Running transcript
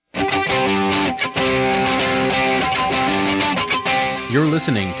You're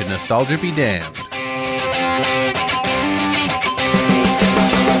listening to Nostalgia Be Damned.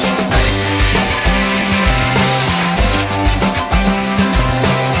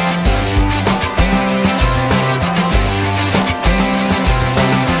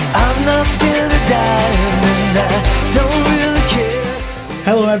 I'm not scared of dying, and I don't really care.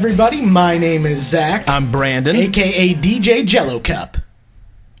 Hello, everybody. My name is Zach, I'm Brandon. a.k.a. DJ Jello Cup.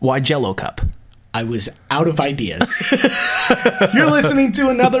 Why Jello Cup? I was out of ideas. You're listening to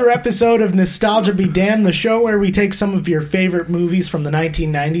another episode of Nostalgia Be Damned, the show where we take some of your favorite movies from the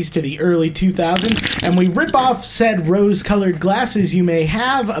 1990s to the early 2000s, and we rip off said rose-colored glasses you may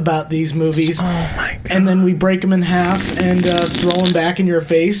have about these movies. Oh my God. And then we break them in half and throw them back in your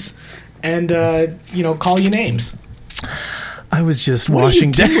face and, call you names. I was just What are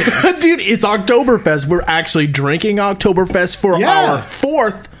washing you down. Dude, it's Oktoberfest. We're actually drinking Oktoberfest for Yeah. our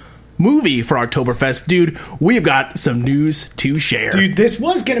fourth movie for Oktoberfest. Dude, we've got some news to share. Dude, this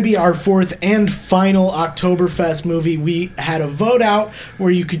was going to be our fourth and final Oktoberfest movie. We had a vote out where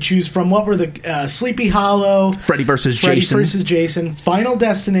you could choose from what were the Sleepy Hollow, Freddy vs. Jason, Final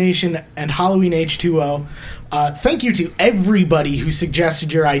Destination, and Halloween H2O. Thank you to everybody who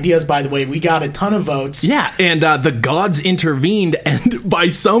suggested your ideas, by the way. We got a ton of votes. Yeah, and the gods intervened, and by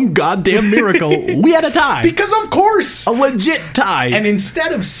some goddamn miracle, we had a tie. Because of course! A legit tie. And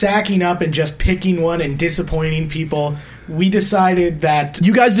instead of sacking up and just picking one and disappointing people, we decided that...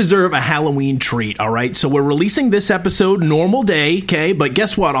 You guys deserve a Halloween treat, all right? So we're releasing this episode normal day, okay? But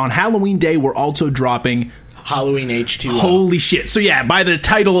guess what? On Halloween Day, we're also dropping... Halloween H2O. Holy shit. So yeah, by the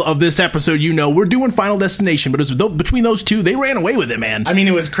title of this episode, you know, we're doing Final Destination, but it was between those two, they ran away with it, man. I mean,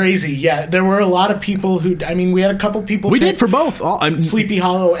 it was crazy. Yeah, there were a lot of people who... I mean, we had a couple people... We pick did for both. Sleepy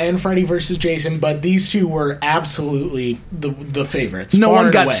Hollow and Freddy vs. Jason, but these two were absolutely the favorites. No far one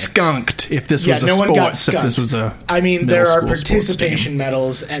and got away. skunked if this Yeah, was a no one got sports, if this was a I mean, middle there are school sports participation game.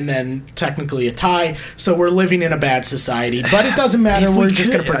 medals and then technically a tie, so we're living in a bad society. But it doesn't matter. If We're we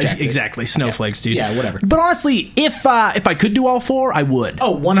just going to could- project it. Exactly. Snowflakes, dude. Yeah, whatever. But honestly, if I could do all four, I would.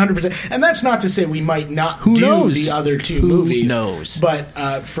 Oh, 100%. And that's not to say we might not Who do knows? the other two Who movies. knows?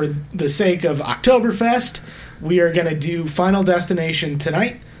 But for the sake of Oktoberfest, we are going to do Final Destination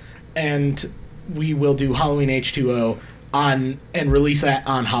tonight, and we will do Halloween H2O and release that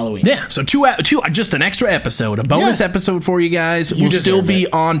on Halloween. Yeah, so two, just an extra episode, a bonus Yeah. episode for you guys. You We'll still deserve be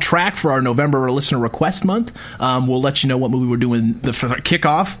it. on track for our November listener request month. We'll let you know what movie we're doing for the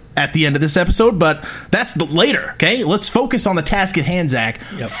kickoff at the end of this episode, but that's later, okay? Let's focus on the task at hand, Zach.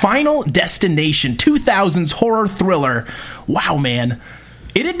 Yep. Final Destination, 2000s horror thriller. Wow, man.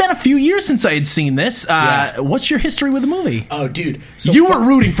 It had been a few years since I had seen this. What's your history with the movie? Oh, dude. So You were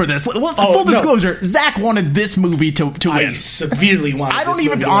rooting for this. Full no. disclosure, Zach wanted this movie to I win. severely wanted I don't this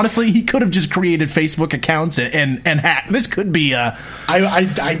even movie to win. honestly. He could have just created Facebook accounts and hack. This could be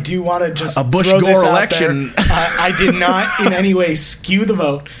I do want to just A Bush throw this Gore out election. there. I did not in any way skew the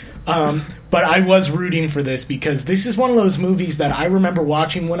vote, but I was rooting for this because this is one of those movies that I remember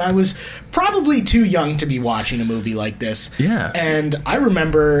watching when I was probably too young to be watching a movie like this. Yeah. And I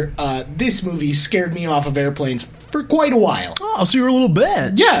remember this movie scared me off of airplanes for quite a while. Oh, so you're a little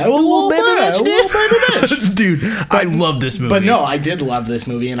bitch. Yeah, a little baby bitch. Dude, I love this movie. But no, I did love this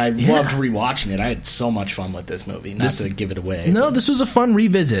movie, and I loved rewatching it. I had so much fun with this movie. Not to give it away. No, this was a fun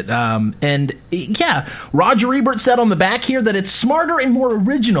revisit. And yeah, Roger Ebert said on the back here that it's smarter and more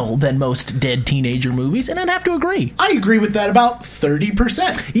original than most dead teenager movies, and I'd have to agree. I agree with that about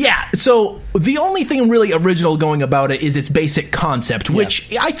 30%. Yeah, so the only thing really original going about it is its basic concept,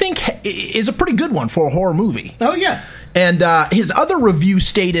 which I think is a pretty good one for a horror movie. Oh, yeah. And his other review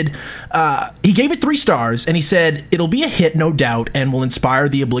stated, he gave it 3 stars, and he said, it'll be a hit, no doubt, and will inspire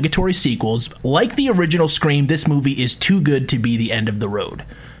the obligatory sequels. Like the original Scream, this movie is too good to be the end of the road.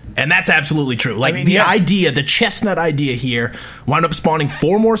 And that's absolutely true. Like, the chestnut idea here, wound up spawning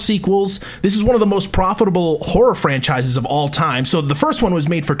 4 more sequels. This is one of the most profitable horror franchises of all time. So the first one was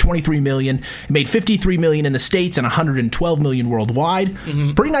made for $23 million. It made $53 million in the States and $112 million worldwide.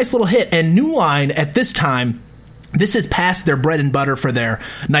 Mm-hmm. Pretty nice little hit. And New Line, at this time... This is past their bread and butter for their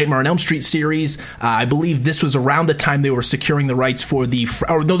Nightmare on Elm Street series. I believe this was around the time they were securing the rights for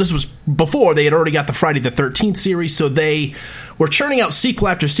this was before. They had already got the Friday the 13th series, so they were churning out sequel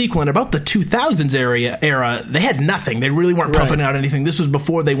after sequel. And about the 2000s era, they had nothing. They really weren't pumping out anything. This was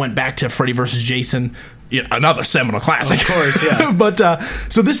before they went back to Freddy vs. Jason. Yeah, another seminal classic. Of course, yeah. But,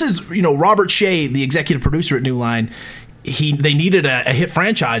 so this is, Robert Shea, the executive producer at New Line. They needed a hit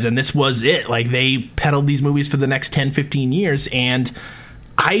franchise, and this was it. Like, they peddled these movies for the next 10, 15 years, and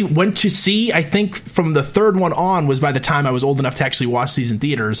I went to see, I think from the third one on was by the time I was old enough to actually watch these in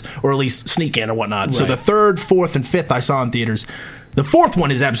theaters, or at least sneak in or whatnot. Right. So the third, fourth, and fifth I saw in theaters. The fourth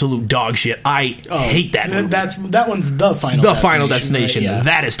one is absolute dog shit. I hate that movie. That one's The Final The Destination. Final Destination. Right? Yeah.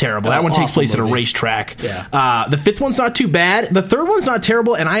 That is terrible. That one takes place at a movie. racetrack. Yeah. The fifth one's not too bad. The third one's not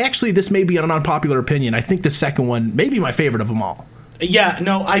terrible. And this may be an unpopular opinion. I think the second one may be my favorite of them all. Yeah,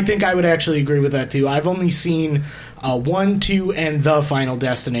 no, I think I would actually agree with that too. I've only seen 1, 2, and The Final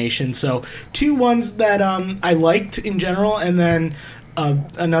Destination. So 2 ones that I liked in general, and then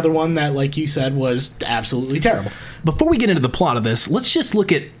another one that, like you said, was absolutely terrible. Before we get into the plot of this, let's just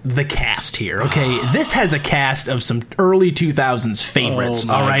look at the cast here, okay? This has a cast of some early 2000s favorites, Oh,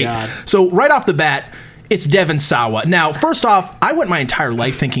 my all right? God. So right off the bat, it's Devon Sawa. Now, first off, I went my entire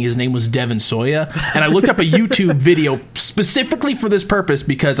life thinking his name was Devon Soya, and I looked up a YouTube video specifically for this purpose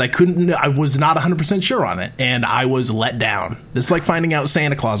because I was not 100% sure on it, and I was let down. It's like finding out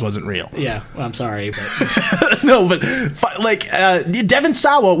Santa Claus wasn't real. Yeah, well, I'm sorry, but No, but Devon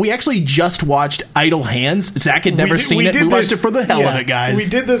Sawa, we actually just watched Idle Hands. Zach had never seen it. We watched it for the hell of it, guys. We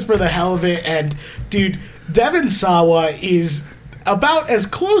did this for the hell of it, and dude, Devon Sawa is about as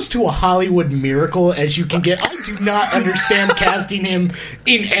close to a Hollywood miracle as you can get. I do not understand casting him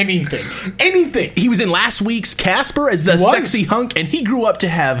in anything. Anything. He was in last week's Casper as the sexy hunk, and he grew up to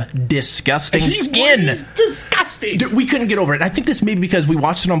have disgusting skin. He's disgusting. Dude, we couldn't get over it. I think this may be because we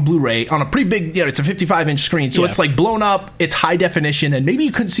watched it on Blu-ray on a pretty big, it's a 55-inch screen, so it's like blown up, it's high definition, and maybe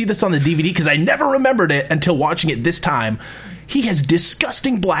you couldn't see this on the DVD because I never remembered it until watching it this time. He has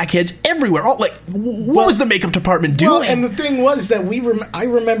disgusting blackheads everywhere. What was the makeup department doing? Well, and the thing was that I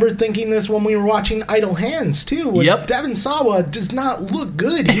remember thinking this when we were watching Idle Hands too. Was Devon Sawa does not look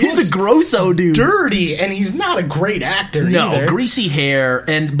good. He's a grosso dude, dirty, and he's not a great actor. No, either. Greasy hair,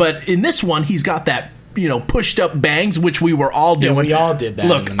 but in this one he's got that pushed up bangs, which we were all doing. Yeah, we all did that.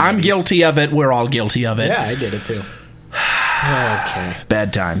 Look, I'm guilty of it. We're all guilty of it. Yeah, I did it too. Okay.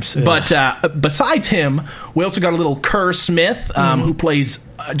 Bad times. Ugh. But besides him, we also got a little Kerr Smith, who plays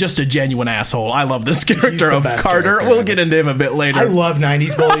just a genuine asshole. I love this character of Carter. We'll get into him a bit later. I love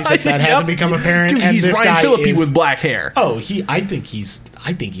 90s bullies if that hasn't become apparent. Dude, and he's this Ryan guy Phillippe is, with black hair. Oh, I think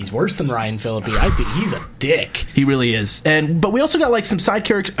he's worse than Ryan Phillippe. I think he's a dick. He really is. But we also got some side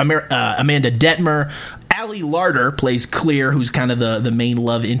characters. Amanda Detmer. Allie Larder plays Clear, who's kind of the main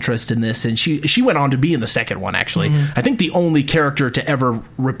love interest in this, and she went on to be in the second one, actually. I think the only character to ever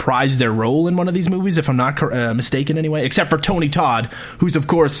reprise their role in one of these movies, if I'm not mistaken anyway, except for Tony Todd, who's, of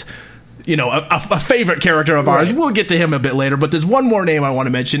course, a favorite character of ours. We'll get to him a bit later, but there's one more name I want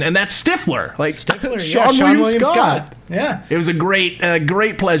to mention, and that's Stifler. Sean William Scott. Yeah. It was a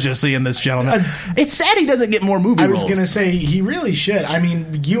great pleasure seeing this gentleman. It's sad he doesn't get more movie roles. I was going to say, he really should. I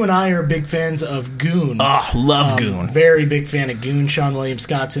mean, you and I are big fans of Goon. Oh, love Goon. Very big fan of Goon. Sean William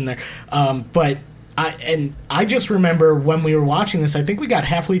Scott's in there. But I just remember when we were watching this, I think we got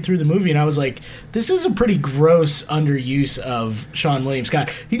halfway through the movie, and I was like, this is a pretty gross underuse of Sean William Scott.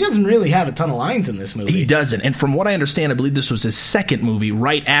 He doesn't really have a ton of lines in this movie. He doesn't. And from what I understand, I believe this was his second movie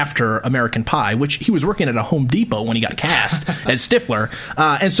right after American Pie, which he was working at a Home Depot when he got cast as Stifler.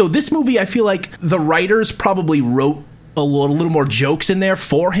 And so this movie, I feel like the writers probably wrote a little more jokes in there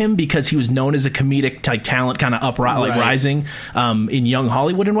for him because he was known as a comedic talent, kind of rising in young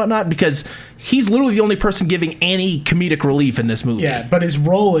Hollywood and whatnot, because he's literally the only person giving any comedic relief in this movie. Yeah, but his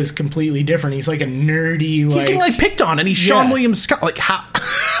role is completely different. He's like a nerdy, he's getting picked on, and he's Sean William Scott. How?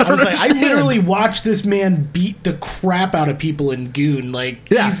 I literally watched this man beat the crap out of people in Goon.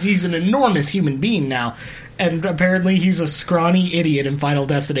 He's an enormous human being now. And apparently he's a scrawny idiot in Final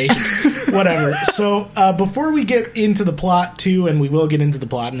Destination. Whatever. So before we get into the plot, too, and we will get into the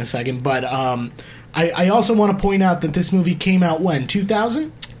plot in a second, but I also want to point out that this movie came out when?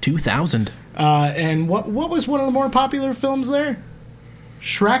 2000? 2000. And what was one of the more popular films there?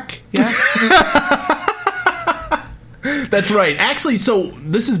 Shrek? Yeah? That's right. Actually, so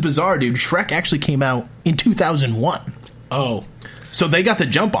this is bizarre, dude. Shrek actually came out in 2001. Oh. So they got the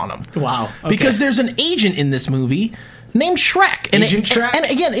jump on him. Wow. Okay. Because there's an agent in this movie named Shrek. Agent Shrek? And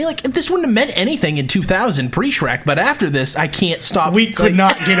again, this wouldn't have meant anything in 2000, pre-Shrek, but after this, I can't stop. We could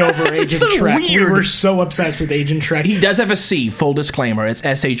not get over Agent Shrek. Weird. We were so obsessed with Agent Shrek. He does have a C, full disclaimer. It's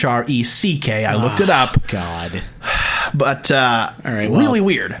Shrek. I looked it up. God. But, all right, really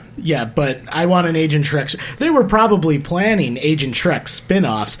weird. Yeah, but I want an Agent Shrek. They were probably planning Agent Shrek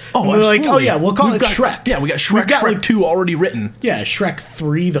spin-offs. Oh, and they're absolutely. like, oh yeah, we'll call it Shrek. Yeah, we got Shrek 2 already written. Yeah, Shrek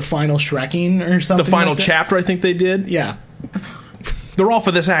 3, the final Shrekking or something. The final like chapter, I think they did. Yeah. They're all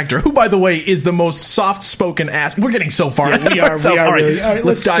for this actor, who, by the way, is the most soft-spoken ass. We're getting so far. We are All right, really. All right,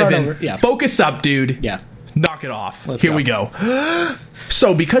 let's dive in. over. Yeah. Focus up, dude. Yeah. Knock it off. Here we go.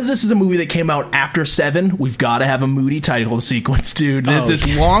 So, because this is a movie that came out after 7, we've got to have a moody title sequence, dude. There's this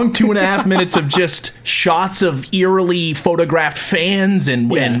long 2.5 minutes of just shots of eerily photographed fans and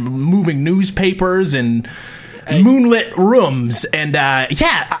moving newspapers and moonlit rooms. And I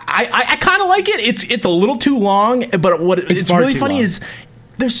kind of like it. It's a little too long, but it's really funny is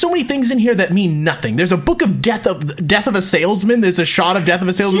there's so many things in here that mean nothing. There's a book of death of a salesman. There's a shot of death of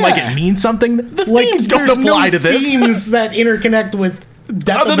a salesman like it means something. The themes don't apply to this. Themes that interconnect with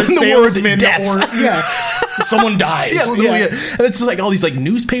death of a salesman or someone dies. And it's just like all these like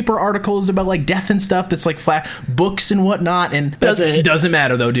newspaper articles about like death and stuff. That's like books and whatnot. And it doesn't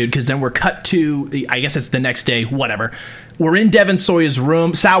matter though, dude, because then we're cut to, I guess it's the next day. Whatever. We're in Devon Sawa's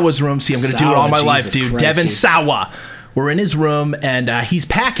room. See, I'm going to do it all my life, dude. Devon Sawa. We're in his room, and he's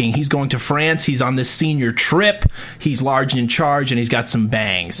packing. He's going to France. He's on this senior trip. He's large and in charge, and he's got some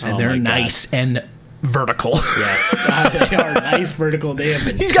bangs. And they're nice and vertical. Yes, they are nice vertical. They have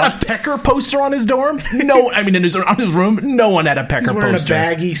been. He's got a Pecker poster on his dorm. On his room. No one had a Pecker poster. He's wearing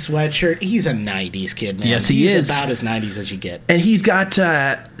a baggy sweatshirt. He's a 90s kid, man. Yes, he's is. About as 90s as you get. And he's got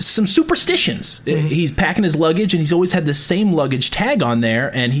some superstitions. Mm-hmm. He's packing his luggage, and he's always had the same luggage tag on there.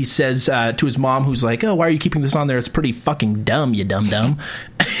 And he says to his mom, who's like, "Oh, why are you keeping this on there? It's pretty fucking dumb, you dumb."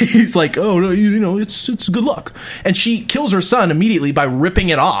 He's like, "Oh no, it's good luck." And she kills her son immediately by ripping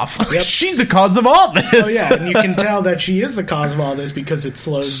it off. Yep. She's the cause of all this. Oh yeah, and you can tell that she is the cause of all this because it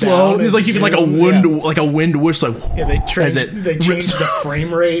slows down. It's like even like a wind whoosh. Like they changed the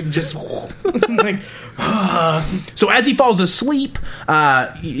frame rate. Just like. So as he falls asleep,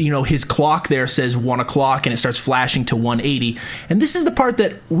 his clock there says 1 o'clock, and it starts flashing to 1:80. And this is the part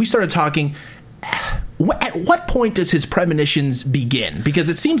that we started talking. At what point does his premonitions begin? Because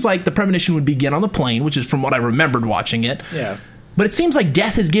it seems like the premonition would begin on the plane, which is from what I remembered watching it. Yeah. But it seems like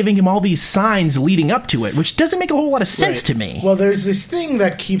death is giving him all these signs leading up to it, which doesn't make a whole lot of sense to me. Well, there's this thing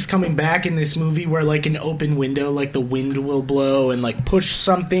that keeps coming back in this movie where, like, an open window, like, the wind will blow and, like, push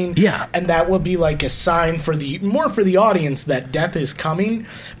something. Yeah. And that will be, like, a sign for the audience that death is coming.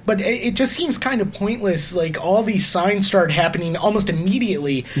 But it just seems kind of pointless. Like, all these signs start happening almost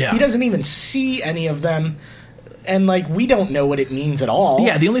immediately. Yeah. He doesn't even see any of them. And, like, we don't know what it means at all.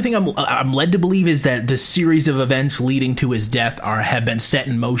 Yeah, the only thing I'm led to believe is that the series of events leading to his death have been set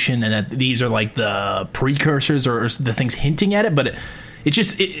in motion, and that these are, like, the precursors or the things hinting at it. But it's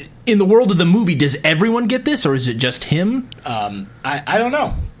just, in the world of the movie, does everyone get this, or is it just him? I don't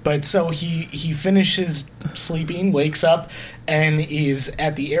know. But so he finishes sleeping, wakes up, and is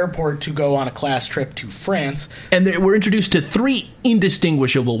at the airport to go on a class trip to France. And we're introduced to 3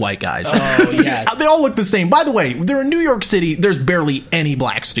 indistinguishable white guys. Oh, yeah. They all look the same. By the way, they're in New York City. There's barely any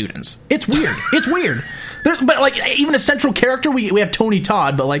black students. It's weird. It's weird. But, like, even a central character, we have Tony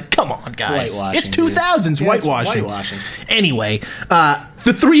Todd, but, like, come on, guys. It's 2000s, yeah, whitewashing. Whitewashing. Anyway,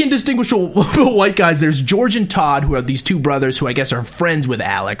 the 3 indistinguishable white guys, there's George and Todd, who are these 2 brothers who I guess are friends with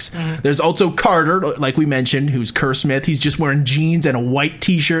Alex. Mm-hmm. There's also Carter, like we mentioned, who's Kerr Smith. He's just wearing jeans and a white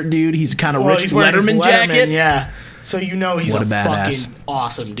T-shirt, dude. He's kind of rich Letterman jacket. Yeah. So you know he's a fucking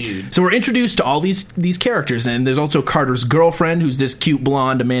awesome dude. So we're introduced to all these characters, and there's also Carter's girlfriend, who's this cute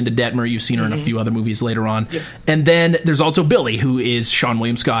blonde Amanda Detmer. You've seen her in a few other movies later on. Yep. And then there's also Billy, who is Sean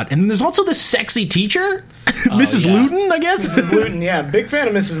William Scott. And then there's also this sexy teacher, Mrs. Luton, I guess? Mrs. Luton, yeah. Big fan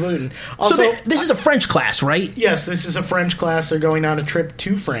of Mrs. Luton. Also, so this is a French class, right? Yes, this is a French class. They're going on a trip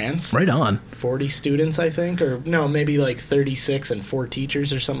to France. Right on. 40 students, I think, or no, maybe like 36 and 4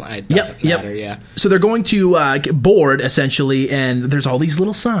 teachers or something. It doesn't matter, yeah. So they're going to get board, essentially, and there's all these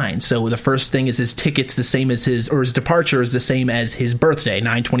little signs. So the first thing is his ticket's the same as his departure is the same as his birthday.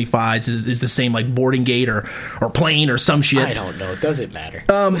 9/25 is the same, like, boarding gate or plane or some shit. I don't know. It doesn't matter.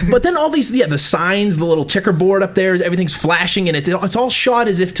 But then all these, the signs, the little checkerboard up there, everything's flashing, and it's all shot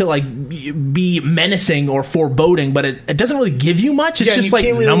as if to, like, be menacing or foreboding, but it doesn't really give you much. It's just like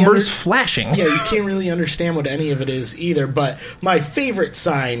really numbers flashing. Yeah, you can't really understand what any of it is either. But my favorite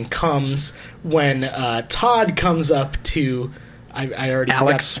sign comes when Todd comes up to I already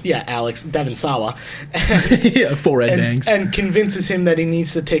Alex. Forgot. Yeah, Alex Devon Sawa. Yeah, 4 red bangs. And convinces him that he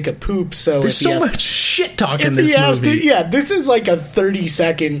needs to take a poop. So there's so much shit talk in this movie. This is like a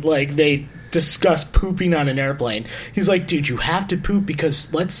 30-second, like, they discuss pooping on an airplane. He's like, dude, you have to poop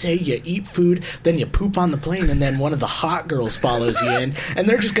because let's say you eat food, then you poop on the plane, and then one of the hot girls follows you in, and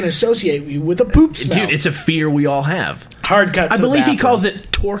they're just going to associate you with a poop smell. Dude, it's a fear we all have. Hard cut to I believe he calls it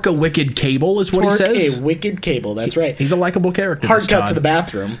Torque a Wicked Cable is what he says. A Wicked Cable, that's right. He's a likable character. Hard cut to the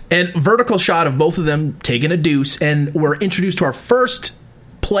bathroom. And vertical shot of both of them taking a deuce, and we're introduced to our first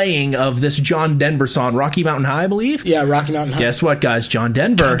playing of this John Denver song, Rocky Mountain High, I believe? Yeah, Rocky Mountain High. Guess what, guys? John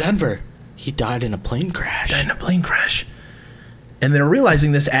Denver. He died in a plane crash. In a plane crash. And they're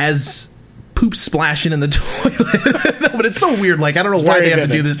realizing this as poop splashing in the toilet. But it's so weird. Like, I don't know why they have to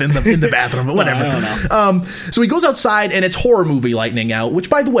do this in the bathroom, but whatever. I don't know. So he goes outside, and it's horror movie lightning out,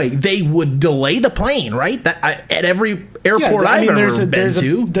 which, by the way, they would delay the plane, right? At every airport I've ever been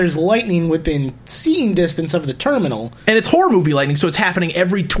to. There's lightning within seeing distance of the terminal. And it's horror movie lightning, so it's happening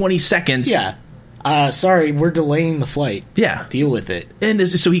every 20 seconds. Yeah. Sorry, we're delaying the flight. Yeah. Deal with it. And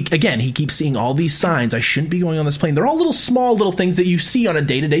so he keeps seeing all these signs. I shouldn't be going on this plane. They're all small little things that you see on a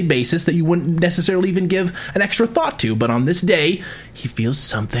day-to-day basis that you wouldn't necessarily even give an extra thought to. But on this day, he feels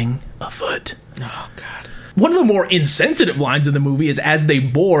something afoot. Oh, God. One of the more insensitive lines in the movie is as they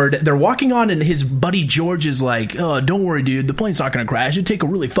board, they're walking on, and his buddy George is like, "Oh, don't worry, dude. The plane's not going to crash. It'd take a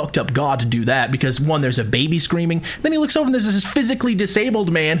really fucked up god to do that." Because, one, there's a baby screaming. Then he looks over, and there's this physically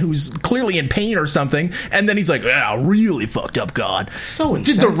disabled man who's clearly in pain or something. And then he's like, "Yeah, really fucked up god." So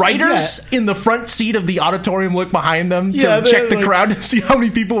Did the writers in the front seat of the auditorium look behind them to check the like, crowd to see how many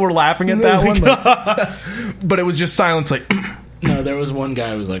people were laughing at that one? Like, but it was just silence, like... No, there was one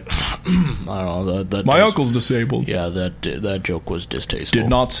guy who was like, I don't know. My uncle's disabled. Yeah, that joke was distasteful.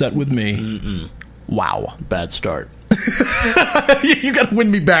 Did not set with me. Mm-mm. Wow. Bad start. You gotta win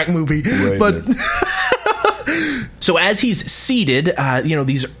me back, movie. Right, but so as he's seated,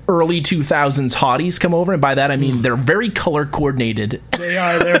 these early 2000s hotties come over, and by that I mean they're very color coordinated. They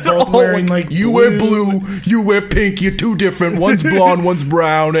are. They're both wearing like you wear blue, you wear pink. You're two different. One's blonde, one's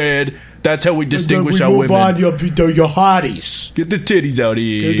brown, and that's how we distinguish our women. Move on, your hotties. Get the titties out of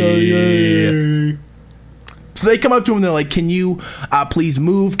here. So they come up to him and they're like, "Can you please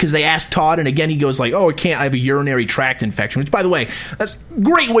move?" Because they asked Todd, and again he goes like, "Oh, I can't. I have a urinary tract infection." Which, by the way, that's a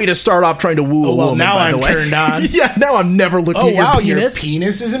great way to start off trying to woo a woman. Now I'm turned on. Yeah, now I'm never looking at your penis. Your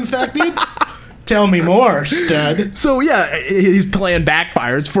penis is infected? Tell me more, stud. So, yeah, his plan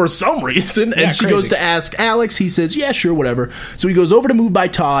backfires for some reason, and she goes to ask Alex. He says, yeah, sure, whatever. So he goes over to move by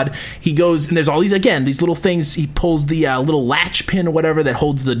Todd. He goes, and there's all these little things. He pulls the little latch pin or whatever that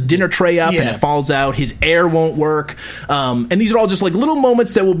holds the dinner tray up, and it falls out. His air won't work. And these are all just like little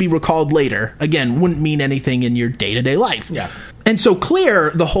moments that will be recalled later. Again, wouldn't mean anything in your day-to-day life. Yeah. And so Claire,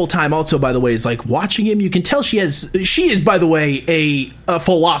 the whole time also, by the way, is like watching him. You can tell she is, by the way, a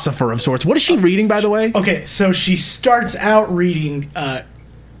philosopher of sorts. What is she reading, by the way? Okay, so she starts out reading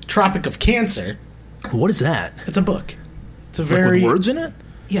Tropic of Cancer. What is that? It's a book. It's a very... Like with words in it?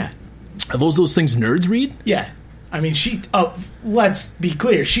 Yeah. Are those things nerds read? Yeah. I mean, let's be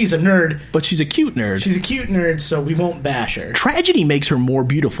clear, she's a nerd. But she's a cute nerd. She's a cute nerd, so we won't bash her. Tragedy makes her more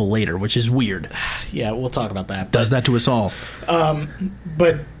beautiful later, which is weird. Yeah, we'll talk about that. Does that to us all.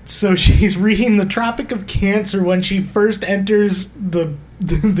 But, so she's reading the Tropic of Cancer when she first enters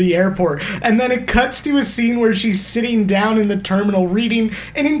the airport, and then it cuts to a scene where she's sitting down in the terminal reading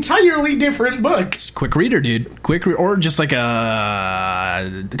an entirely different book. Quick reader, dude. or just like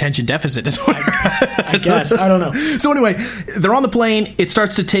a attention deficit disorder. I guess. I don't know. So anyway, they're on the plane. It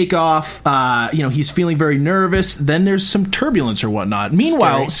starts to take off. He's feeling very nervous. Then there's some turbulence or whatnot.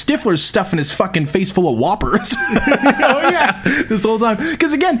 Meanwhile, Stifler's stuffing his fucking face full of Whoppers. Oh yeah, this whole time.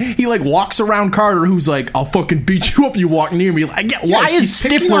 Because again, he like walks around Carter, who's like, "I'll fucking beat you up. You walk near me." Why is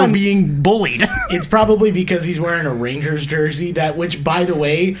Stifler being bullied? It's probably because he's wearing a Rangers jersey, which, by the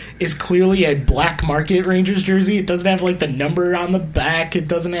way, is clearly a black market Rangers jersey. It doesn't have like the number on the back. It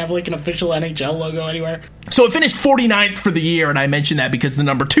doesn't have like an official NHL logo anywhere. So it finished 49th for the year, and I mentioned that because the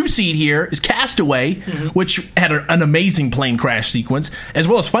number 2 seed here is Castaway, which had an amazing plane crash sequence, as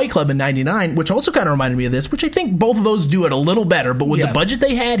well as Fight Club in 99, which also kind of reminded me of this, which I think both of those do it a little better, but with the budget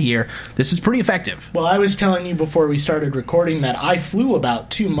they had here, this is pretty effective. Well, I was telling you before we started recording that I flew about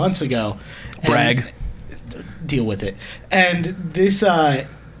 2 months ago. Brag. Deal with it. And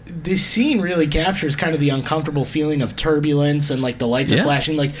this scene really captures kind of the uncomfortable feeling of turbulence and like the lights are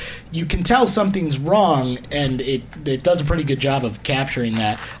flashing. Like you can tell something's wrong, and it does a pretty good job of capturing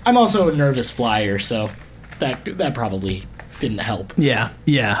that. I'm also a nervous flyer, so that probably didn't help. Yeah.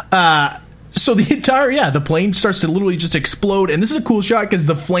 So the plane starts to literally just explode, and this is a cool shot because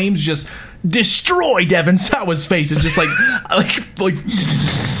the flames just destroy Devon Sawa's face. It's just like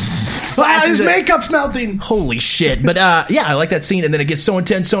his makeup's melting. Holy shit. But I like that scene, and then it gets so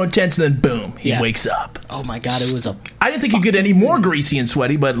intense, and then boom, he wakes up. Oh my god, it was I didn't think he'd get any more greasy and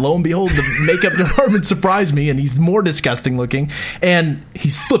sweaty, but lo and behold, the makeup department surprised me, and he's more disgusting looking, and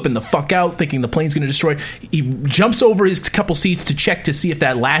he's flipping the fuck out, thinking the plane's gonna destroy. He jumps over his couple seats to check to see if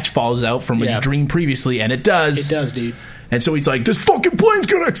that latch falls out from his dream previously, and it does. It does, dude. And so he's like, this fucking plane's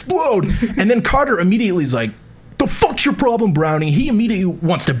gonna explode. And then Carter immediately is like, the fuck's your problem, Browning? He immediately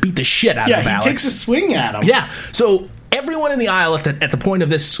wants to beat the shit out of Alex. Yeah, he takes a swing at him. Yeah, so everyone in the aisle at the point of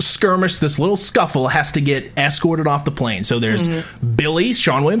this skirmish, this little scuffle, has to get escorted off the plane. So there's Billy,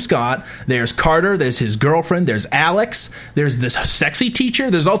 Sean William Scott, there's Carter, there's his girlfriend, there's Alex, there's this sexy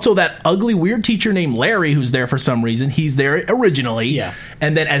teacher, there's also that ugly, weird teacher named Larry who's there for some reason. He's there originally. Yeah.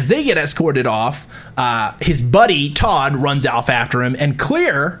 And then as they get escorted off, his buddy, Todd, runs off after him, and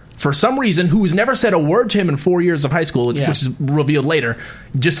Clear, for some reason, who's never said a word to him in 4 years of high school, which is revealed later,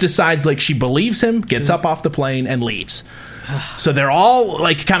 just decides like she believes him, gets up off the plane, and leaves. So they're all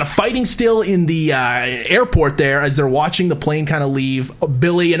like kind of fighting still in the airport there as they're watching the plane kind of leave.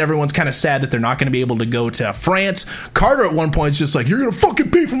 Billy and everyone's kind of sad that they're not going to be able to go to France. Carter at one point is just like, "You're going to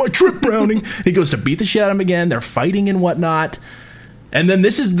fucking pay for my trip, Browning." He goes to beat the shit out of him again. They're fighting and whatnot. And then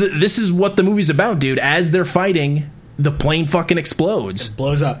this is what the movie's about, dude. As they're fighting, the plane fucking explodes. It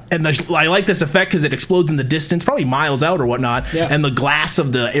blows up. And I like this effect because it explodes in the distance, probably miles out or whatnot, and the glass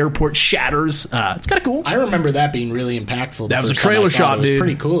of the airport shatters. It's kind of cool. I remember that being really impactful. That was a trailer shot, dude. It was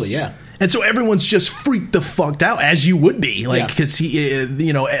pretty cool, yeah. And so everyone's just freaked the fuck out, as you would be, like, because he,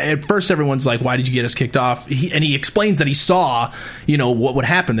 at first everyone's like, "Why did you get us kicked off?" He explains that he saw, what would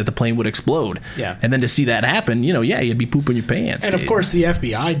happen, that the plane would explode. Yeah. And then to see that happen, you'd be pooping your pants. And dude. of course, the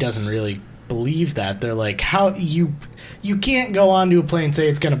FBI doesn't really believe that. They're like, "How you can't go onto a plane, say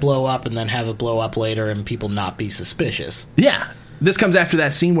it's going to blow up, and then have it blow up later, and people not be suspicious." Yeah. This comes after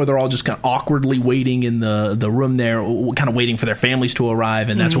that scene where they're all just kind of awkwardly waiting in the room there, kind of waiting for their families to arrive,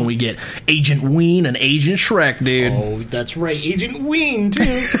 and that's when we get Agent Ween and Agent Shrek, dude. Oh, that's right, Agent Ween,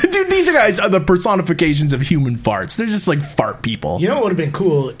 too. Dude, these guys are the personifications of human farts. They're just like fart people. You know what would have been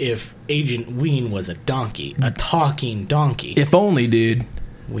cool if Agent Ween was a donkey, a talking donkey. If only, dude.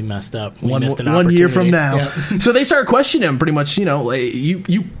 We messed up. One missed an year opportunity. from now. Yeah. So they start questioning him pretty much,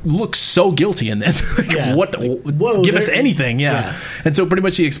 you look so guilty in this. Whoa, give us anything, yeah. And so pretty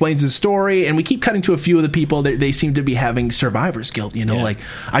much he explains his story, and we keep cutting to a few of the people. They seem to be having survivor's guilt, like,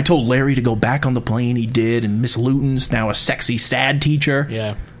 "I told Larry to go back on the plane, he did, and Miss Luton's now a sexy, sad teacher."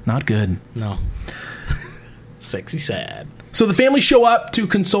 Yeah. Not good. No. Sexy sad. So the family show up to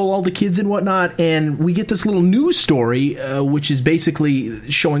console all the kids and whatnot, and we get this little news story, which is basically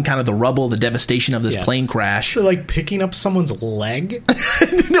showing kind of the rubble, the devastation of this plane crash. They're like picking up someone's leg?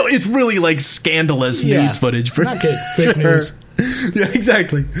 No, it's really like scandalous news footage. Not good. Fake news. Yeah,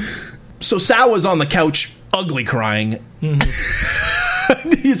 exactly. So Sal was on the couch, ugly crying.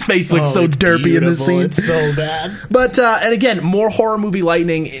 His face looks so derpy in this scene. It's so bad. But, and again, more horror movie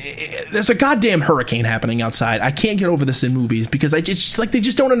lightning. There's a goddamn hurricane happening outside. I can't get over this in movies because it's just like they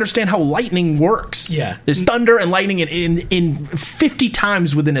just don't understand how lightning works. Yeah. There's thunder and lightning in 50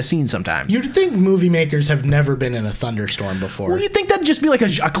 times within a scene sometimes. You'd think movie makers have never been in a thunderstorm before. Well, you'd think that'd just be like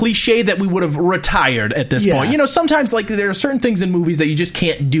a cliche that we would have retired at this point. Sometimes like there are certain things in movies that you just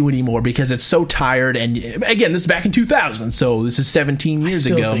can't do anymore because it's so tired. And again, this is back in 2000, so this is 17 years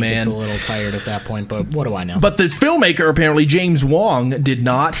ago, man. It's a little tired at that point, but what do I know? But the filmmaker, apparently, James Wong, did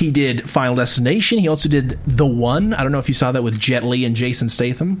not. He did Final Destination. He also did The One. I don't know if you saw that with Jet Li and Jason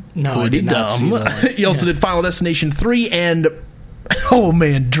Statham. No, I did not see The One. He also did Final Destination 3 and... Oh,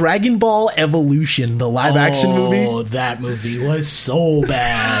 man. Dragon Ball Evolution, the live-action movie. Oh, that movie was so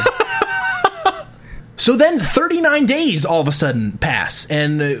bad. So then 39 days all of a sudden pass,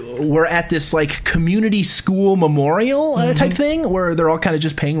 and we're at this like community school memorial type thing where they're all kind of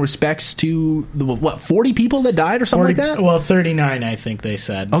just paying respects to the 40 people that died or something like that? Well, 39, I think they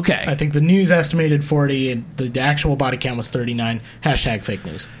said. Okay. I think the news estimated 40, and the actual body count was 39. # fake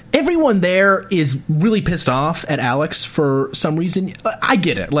news. Everyone there is really pissed off at Alex for some reason. I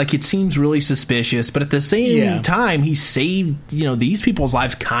get it. Like, it seems really suspicious, but at the same time, he saved, these people's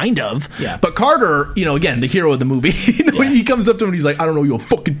lives, kind of. Yeah. But Carter, again, the hero of the movie, he comes up to him and he's like, "I don't know you a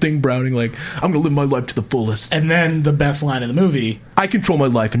fucking thing, Browning. Like, I'm going to live my life to the fullest." And then the best line of the movie. "I control my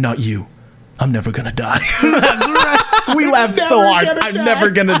life and not you. I'm never going to die." That's right. We laughed so hard. I'm never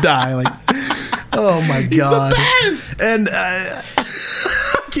going to die. Like, oh my God. He's the best! And,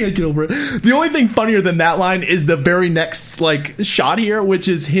 can't get over it. The only thing funnier than that line is the very next shot here, which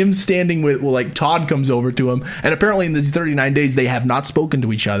is him standing with Todd comes over to him, and apparently in these 39 days they have not spoken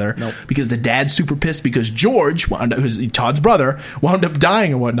to each other. Nope. Because the dad's super pissed because George, who's Todd's brother, wound up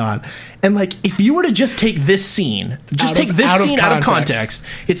dying and whatnot. And if you were to just take this scene, out of context,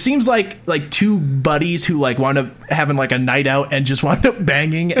 it seems like two buddies who wound up having a night out and just wound up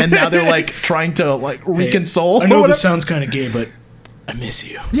banging, and now they're trying to reconsole. I know this sounds kind of gay, but I miss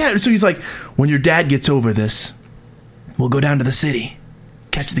you. Yeah, so he's like, "When your dad gets over this, we'll go down to the city,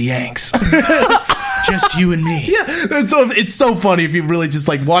 catch the Yanks." Just you and me. Yeah, it's so funny if you really just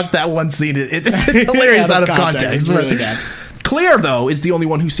watch that one scene. It's hilarious out of context. It's really bad. Claire, though, is the only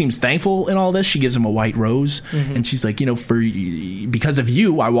one who seems thankful in all this. She gives him a white rose, and she's like, because of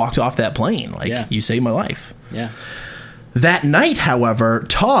you, I walked off that plane. Like, Yeah. you saved my life. Yeah. That night, however,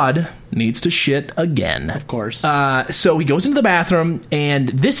 Todd needs to shit again. Of course. So he goes into the bathroom, and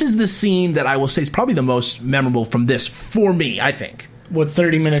this is the scene that I will say is probably the most memorable from this for me, I think. What,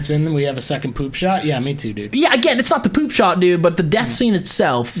 30 minutes in, then we have a second poop shot? Yeah, me too, dude. Yeah, again, it's not the poop shot, dude, but the death scene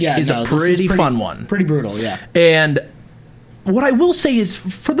itself is a this pretty fun one. Pretty brutal, yeah. And what I will say is,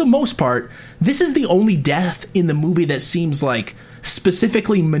 for the most part, this is the only death in the movie that seems like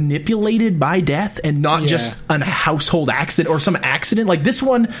specifically manipulated by death and not just a household accident or some accident. Like this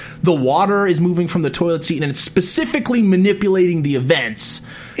one, the water is moving from the toilet seat and it's specifically manipulating the events.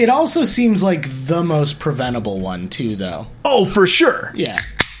 It also seems like the most preventable one, too, though. Oh, for sure. Yeah.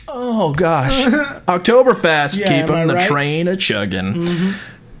 Oh, gosh. Oktoberfest, Yeah, keeping am I the right? train a-chugging.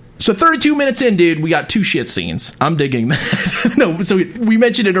 So 32 minutes in, dude, we got 2 shit scenes. I'm digging that. No, so we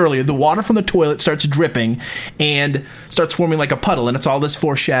mentioned it earlier. The water from the toilet starts dripping and starts forming like a puddle, and it's all this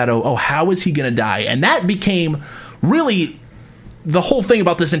foreshadow. Oh, how is he going to die? And that became really the whole thing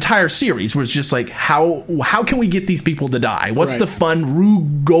about this entire series was just like, how can we get these people to die? What's Right. the fun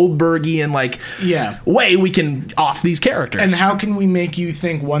Rube Goldbergian way we can off these characters? And how can we make you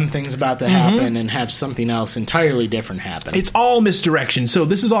think one thing's about to happen and have something else entirely different happen? It's all misdirection. So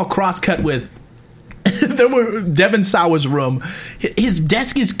this is all cross-cut with then we're Devon Sawa's room. His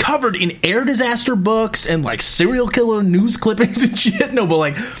desk is covered in air disaster books and like serial killer news clippings and shit. No, but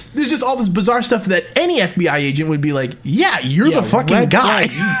like there's just all this bizarre stuff that any FBI agent would be like, yeah, you're the fucking red guy.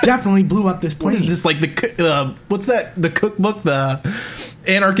 flags. You definitely blew up this plane. What is this, like what's that, the cookbook, the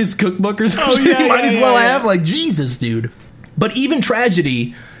anarchist cookbook or something? yeah, You might yeah, as well yeah, have, yeah. like, Jesus, dude. But even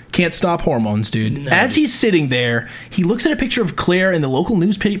tragedy can't stop hormones, dude. As he's sitting there, he looks at a picture of Claire in the local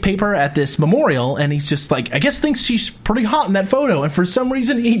newspaper at this memorial, and he's just like, I guess thinks she's pretty hot in that photo, and for some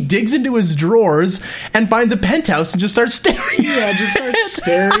reason he digs into his drawers and finds a penthouse and just starts staring. Yeah, just start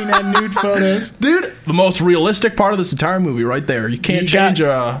staring at nude photos. Dude, the most realistic part of this entire movie right there. You can't change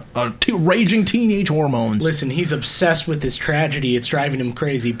raging teenage hormones. Listen, he's obsessed with this tragedy. It's driving him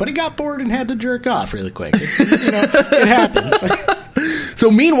crazy, but he got bored and had to jerk off really quick. It's, it happens. So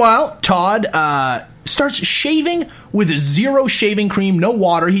meanwhile, Todd starts shaving with 0 shaving cream, no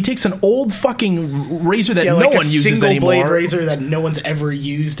water. He takes an old fucking razor that no like one a uses single anymore. blade razor that no one's ever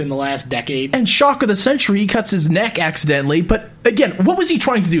used in the last decade. And shock of the century, he cuts his neck accidentally. But again, what was he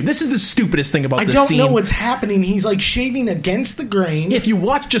trying to do? This is the stupidest thing about I this don't scene. know what's happening. He's like shaving against the grain. If you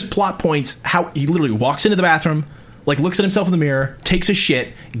watch just plot points, how he literally walks into the bathroom, like looks at himself in the mirror, takes a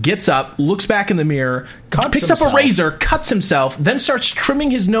shit, gets up, looks back in the mirror, picks up a himself. razor, cuts himself, then starts trimming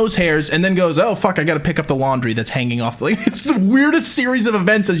his nose hairs, and then goes, "Oh fuck, I got to pick up the laundry that's hanging off." Like, it's the weirdest series of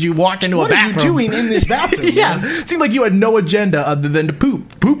events as you walk into What a are you bathroom. doing in this bathroom? Yeah, man? it seemed like you had no agenda other than to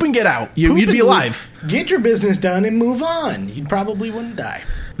poop and get out. You'd Poop be and alive. Get your business done and move on. You probably wouldn't die.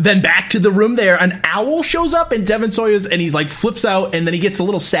 Then back to the room there, an owl shows up in Devon Sawa's, and he's like flips out, and then he gets a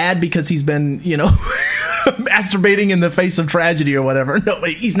little sad because he's been, masturbating in the face of tragedy or whatever. No,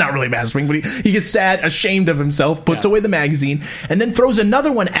 he's not really masturbating, but he gets sad, ashamed of himself, puts away the magazine, and then throws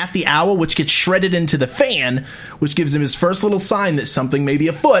another one at the owl, which gets shredded into the fan, which gives him his first little sign that something may be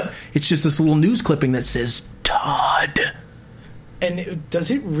afoot. It's just this little news clipping that says, Todd. And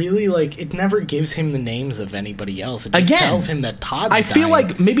does it really, it never gives him the names of anybody else. It just Again, tells him that Todd's I feel dying.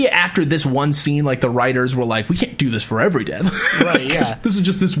 like maybe after this one scene, like the writers were like, we can't do this for every death. Right, yeah. This is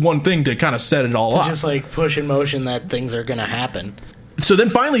just this one thing to kind of set it all to up. just, push in motion that things are going to happen. So then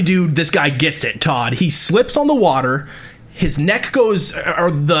finally, dude, this guy gets it, Todd. He slips on the water. His neck goes, or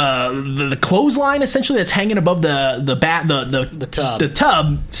the clothesline essentially that's hanging above the tub. The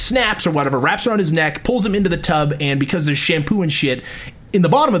tub snaps or whatever, wraps around his neck, pulls him into the tub, and because there's shampoo and shit in the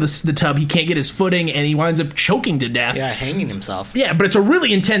bottom of the tub, he can't get his footing, and he winds up choking to death. Yeah, hanging himself. Yeah, but it's a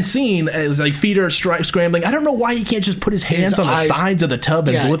really intense scene as like feet are scrambling. I don't know why he can't just put his hands on the sides of the tub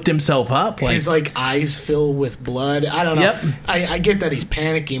and lift himself up. His eyes fill with blood. I don't know. Yep. I get that he's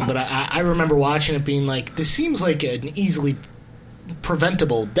panicking, but I remember watching it being like, this seems like an easily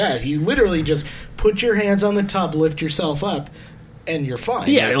preventable death. You literally just put your hands on the tub, lift yourself up, and you're fine.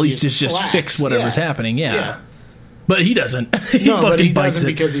 Yeah, at least it's just fix whatever's happening. Yeah. But he doesn't. No, but he bites doesn't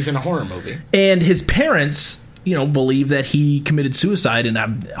it. because he's in a horror movie. And his parents, believe that he committed suicide in a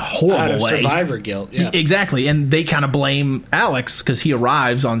horrible Out of way. survivor guilt, yeah. Exactly. And they kind of blame Alex because he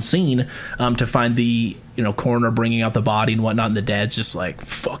arrives on scene to find the coroner bringing out the body and whatnot. And the dad's just like,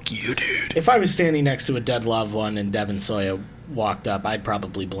 fuck you, dude. If I was standing next to a dead loved one and Devon Sawa walked up, I'd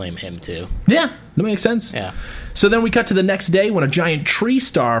probably blame him too. Yeah, that makes sense. Yeah. So then we cut to the next day when a giant tree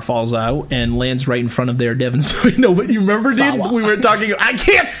star falls out and lands right in front of their Devon. So you know what you remember, dude? Sawa. We were talking. I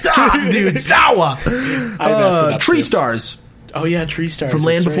can't stop, dude. Sawa. I messed it up Tree too. stars. Oh yeah, tree stars From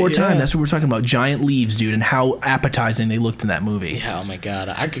Land that's Before right, Time. yeah. That's what we're talking about. Giant leaves, dude, and how appetizing they looked in that movie. Yeah, oh my god,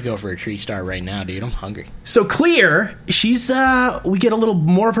 I could go for a tree star right now, dude. I'm hungry. So Clear, she's we get a little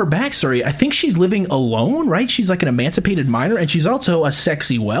more of her backstory. I think she's living alone, right? She's like an emancipated miner, and she's also a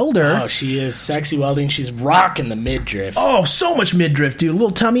sexy welder. Oh, she is sexy welding. She's rocking the midriff. Oh, so much midriff, dude. A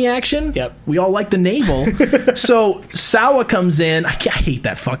little tummy action. Yep. We all like the navel. So Sawa comes in. I hate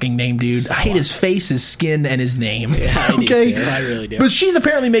that fucking name, dude. I hate his face, his skin, and his name. Yeah, I do too. I really do. But she's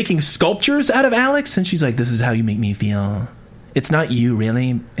apparently making sculptures out of Alex, and she's like, this is how you make me feel. It's not you,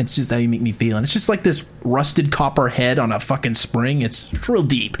 really. It's just how you make me feel. And it's just like this rusted copper head on a fucking spring. It's real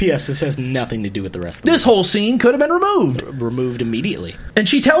deep. P.S. This has nothing to do with the rest of This whole scene could have been removed. removed immediately. And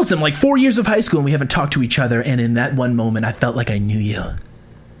she tells him, like, 4 years of high school and we haven't talked to each other, and in that one moment I felt like I knew you.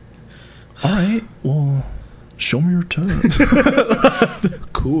 All right, well, show me your toes.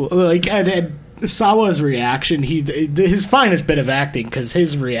 Cool. Like, and Sawa's reaction, his finest bit of acting, because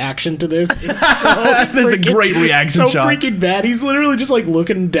his reaction to this is so That's a great reaction so shot. freaking bad. He's literally just like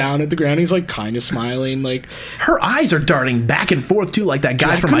looking down at the ground. He's like kind of smiling, like Her eyes are darting back and forth, too, like that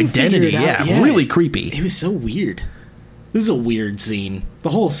guy I from couldn't figure Identity. it out. Yeah, really creepy. It was so weird. This is a weird scene. The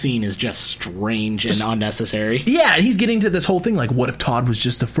whole scene is just strange and unnecessary. Yeah, and he's getting to this whole thing, like, what if Todd was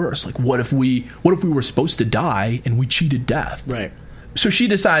just the first? Like, what if we were supposed to die and we cheated death? Right. So she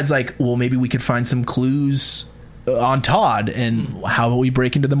decides, like, well, maybe we could find some clues on Todd, and how about we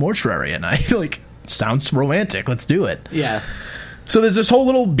break into the mortuary? And I like, sounds romantic. Let's do it. Yeah. So there's this whole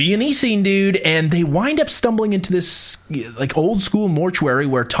little B&E scene, dude, and they wind up stumbling into this like old school mortuary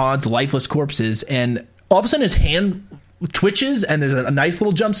where Todd's lifeless corpse is, and all of a sudden his hand twitches, and there's a nice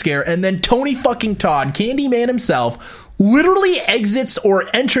little jump scare, and then Tony fucking Todd, Candyman himself, literally exits or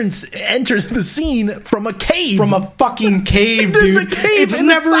enters the scene from a cave. From a fucking cave, There's dude. a cave It's in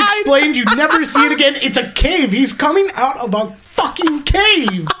the never side. explained. You never see it again. It's a cave. He's coming out of a fucking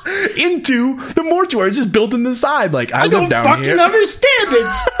cave. into the mortuary. It's just built in the side. Like, I I live don't down fucking here. understand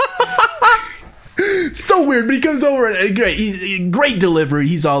it. So weird, but he comes over and great delivery.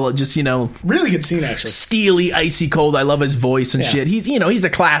 He's all just, Really good scene, actually. steely, icy cold. I love his voice and Yeah. shit. He's a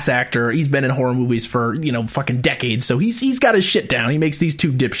class actor. He's been in horror movies for, fucking decades. So he's got his shit down. He makes these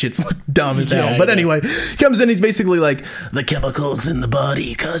two dipshits look dumb as hell. Yeah, But yeah. anyway, he comes in, he's basically like, the chemicals in the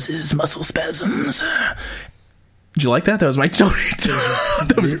body causes muscle spasms. Did you like that? That was my Tony.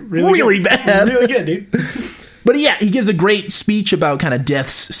 That was really good. bad. Really good, dude. But yeah, he gives a great speech about kind of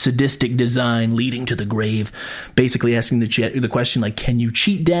death's sadistic design leading to the grave, basically asking the question, like, can you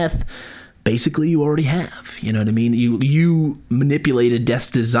cheat death? Basically, you already have. You know what I mean? You manipulated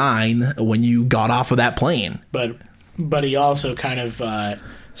death's design when you got off of that plane. But he also kind of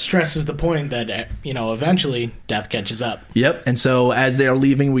stresses the point that, eventually death catches up. Yep. And so as they're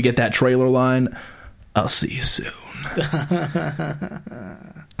leaving, we get that trailer line, I'll see you soon.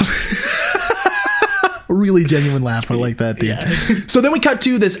 Really genuine laugh. I like that, dude. Yeah. So then we cut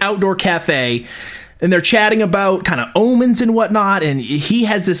to this outdoor cafe, and they're chatting about kind of omens and whatnot, and he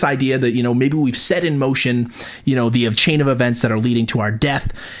has this idea that, maybe we've set in motion, the chain of events that are leading to our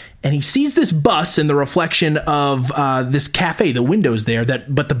death. And he sees this bus in the reflection of this cafe, the windows there,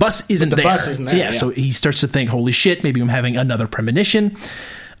 but the bus isn't there. bus isn't there, yeah. So he starts to think, holy shit, maybe I'm having another premonition.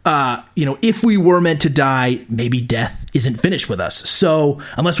 If we were meant to die, maybe death isn't finished with us. So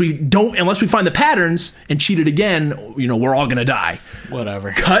unless we find the patterns and cheat it again, we're all gonna die.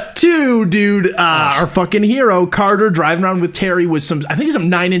 Whatever. Cut to, dude, our fucking hero Carter driving around with Terry with some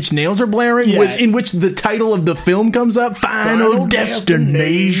 9-inch nails are blaring, Yeah. in which the title of the film comes up, Final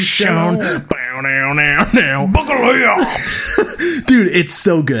Destination. Bow, now. Buckle up. Dude, it's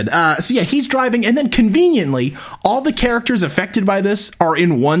so good. So yeah, he's driving, and then conveniently, all the characters affected by this are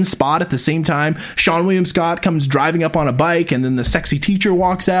in one spot at the same time. Sean William Scott comes driving up on a bike, and then the sexy teacher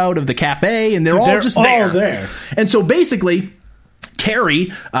walks out of the cafe, and they're all just all there. And so basically,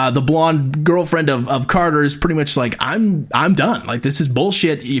 Terry, the blonde girlfriend of Carter, is pretty much like, I'm done. Like, this is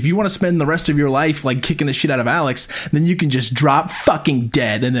bullshit. If you want to spend the rest of your life like kicking the shit out of Alex, then you can just drop fucking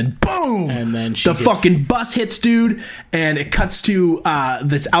dead. And then boom, And then the fucking bus hits, dude, and it cuts to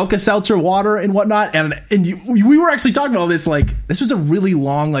this Alka-Seltzer water and whatnot. And we were actually talking about this, like, this was a really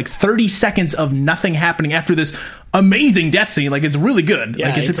long, like 30 seconds of nothing happening after this amazing death scene. Like, it's really good. Yeah,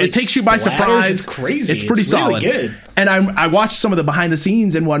 like, it's it takes you by splatters. surprise. It's crazy. It's pretty It's really solid. good. And I watched some of the behind the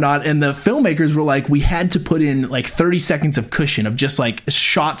scenes and whatnot, and the filmmakers were like, we had to put in like 30 seconds of cushion of just like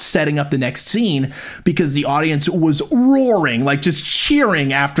shots setting up the next scene because the audience was roaring, like just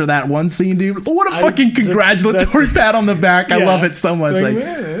cheering after that one scene, dude. What a fucking congratulatory pat on the back. I Yeah. love it so much. Like,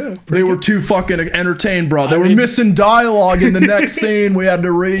 yeah, they were too fucking entertained, bro. They were mean- missing dialogue in the next scene. We had to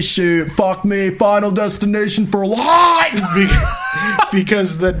reshoot. Fuck me. Final Destination for life.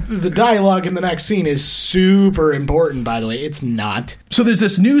 because the dialogue in the next scene is super important, by the way. It's not. So there's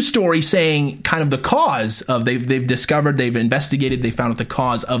this news story saying kind of the cause of they've discovered, they've investigated, they found out the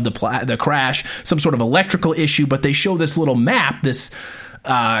cause of the crash, some sort of electrical issue, but they show this little map, this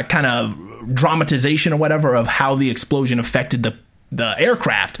kind of dramatization or whatever of how the explosion affected the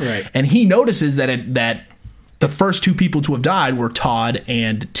aircraft. Right. And he notices that the first two people to have died were Todd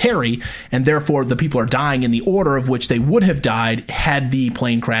and Terry, and therefore the people are dying in the order of which they would have died had the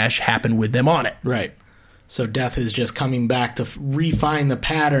plane crash happened with them on it. Right. So Death is just coming back to refine the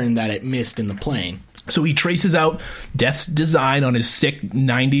pattern that it missed in the plane. So he traces out Death's design on his sick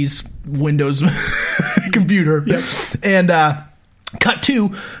 90s Windows computer. Yep. And cut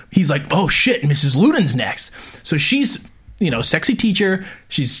to, he's like, oh shit, Mrs. Luden's next. So she's, sexy teacher.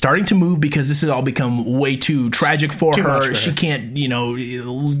 She's starting to move because this has all become way too tragic for Too much her. for She her. can't,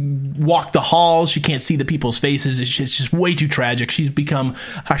 walk the halls. She can't see the people's faces. It's just way too tragic. She's become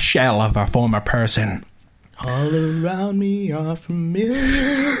a shell of her former person. All around me are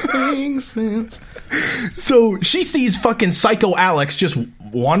familiar things since. So she sees fucking Psycho Alex just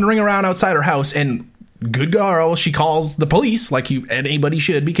wandering around outside her house, and good girl, she calls the police like anybody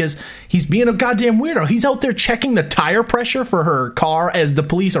should, because he's being a goddamn weirdo. He's out there checking the tire pressure for her car as the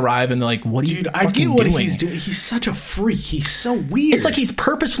police arrive, and they're like, what are you Dude, I fucking get what doing? he's doing. He's such a freak. He's so weird. It's like he's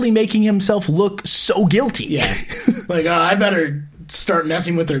purposefully making himself look so guilty. Yeah. Like, I better start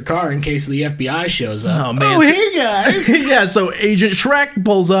messing with their car in case the FBI shows up. Oh, man. Oh, hey, guys. Yeah, so Agent Shrek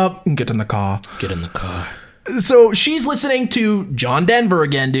pulls up and get in the car. Get in the car. So she's listening to John Denver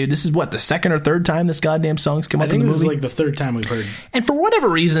again, dude. This is what, the second or third time this goddamn song's come I up think in the this movie? is like the third time we've heard. And for whatever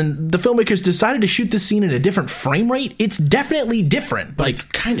reason, the filmmakers decided to shoot this scene at a different frame rate. It's definitely different. But it's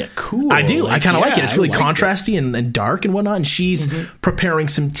kind of cool. I do. I kind of like it. It's really I like contrasty and dark and whatnot. And she's preparing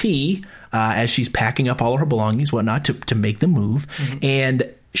some tea as she's packing up all of her belongings, whatnot, to make the move.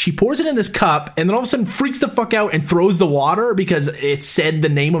 And she pours it in this cup and then all of a sudden freaks the fuck out and throws the water because it said the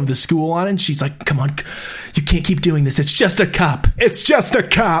name of the school on it. And she's like, come on, you can't keep doing this. It's just a cup. It's just a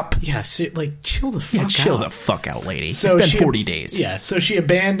cup. Yeah, so, like, chill the fuck out. Chill the fuck out, lady. So it's been 40 days. Yeah, so she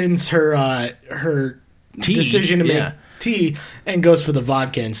abandons her Tea, decision to yeah. make tea and goes for the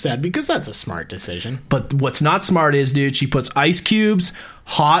vodka instead, because that's a smart decision. But what's not smart is, dude, she puts ice cubes,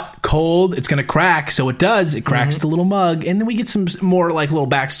 hot, cold, it's going to crack. So it does. It cracks the little mug. And then we get some more like little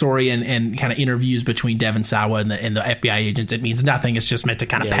backstory and kind of interviews between Devon Sawa and the FBI agents. It means nothing. It's just meant to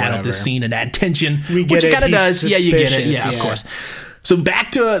kind of pad out this whatever. scene and add tension, We get which it it. kind of He's does. Yeah, you get it. suspicious, Yeah, of yeah. course. So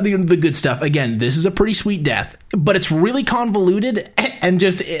back to the good stuff. Again, this is a pretty sweet death, but it's really convoluted and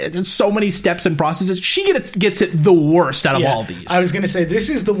just there's so many steps and processes. She gets it the worst out of all these. I was going to say, this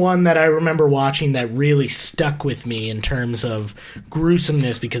is the one that I remember watching that really stuck with me in terms of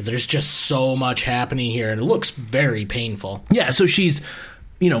gruesomeness, because there's just so much happening here and it looks very painful. Yeah, so she's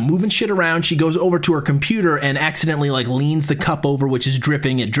moving shit around. She goes over to her computer and accidentally like leans the cup over, which is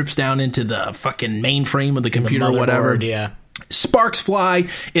dripping. It drips down into the fucking mainframe of the computer or whatever. Motherboard, yeah. Sparks fly,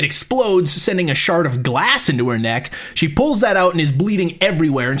 it explodes, sending a shard of glass into her neck. She pulls that out and is bleeding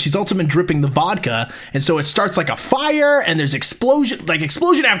everywhere, and she's also been dripping the vodka, and so it starts like a fire, and there's explosion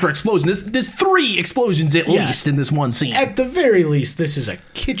after explosion. There's 3 explosions at least in this one scene. At the very least, this is a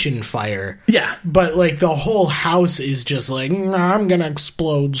kitchen fire. Yeah. But, like, the whole house is just like, I'm gonna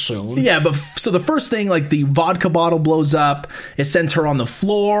explode soon. Yeah, but so the first thing, like the vodka bottle blows up, it sends her on the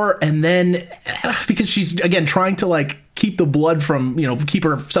floor, and then because she's again trying to like keep the blood from, keep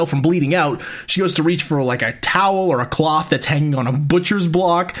herself from bleeding out, she goes to reach for like a towel or a cloth that's hanging on a butcher's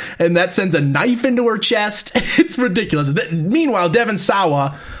block, and that sends a knife into her chest. It's ridiculous. Meanwhile, Devon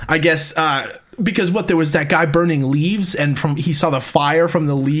Sawa, I guess, because there was that guy burning leaves, and he saw the fire from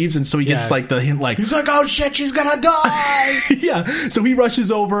the leaves, and so he gets like the hint, like He's like, oh shit, she's gonna die! yeah. So he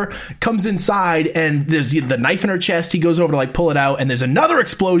rushes over, comes inside, and there's the knife in her chest. He goes over to like pull it out, and there's another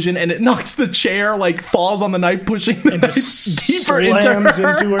explosion, and it knocks the chair, like falls on the knife, pushing the knife deeper Slams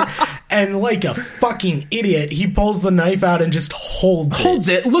into her. And like a fucking idiot, he pulls the knife out and just holds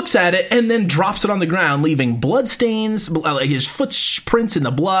it. Looks at it, and then drops it on the ground, leaving blood stains, like his footprints in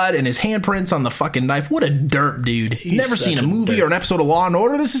the blood, and his handprints on the fucking knife. What a derp, dude. Never such seen a a movie derp. or an episode of Law and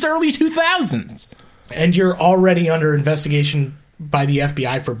Order. This is early 2000s. And you're already under investigation by the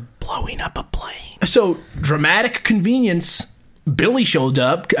FBI for blowing up a plane. So, dramatic convenience. Billy showed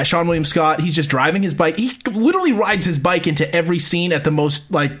up. Sean William Scott, he's just driving his bike. He literally rides his bike into every scene at the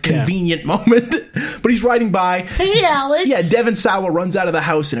most, convenient moment. But he's riding by. Hey, Alex! Yeah, Devon Sawa runs out of the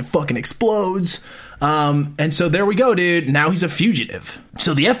house and it fucking explodes. And so there we go, dude. Now he's a fugitive.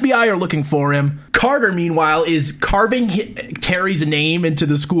 So the FBI are looking for him. Carter, meanwhile, is carving Terry's name into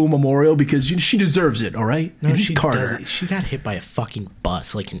the school memorial because she deserves it, all right? No, and he's she Carter. doesn't. She got hit by a fucking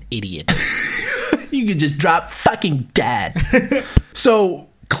bus like an idiot. You could just drop fucking dad. So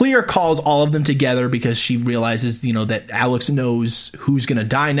Clear calls all of them together because she realizes, that Alex knows who's going to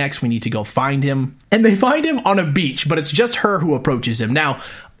die next. We need to go find him. And they find him on a beach, but it's just her who approaches him. Now,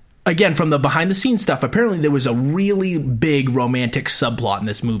 again, from the behind-the-scenes stuff, apparently there was a really big romantic subplot in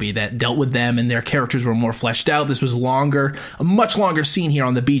this movie that dealt with them, and their characters were more fleshed out. This was a much longer scene here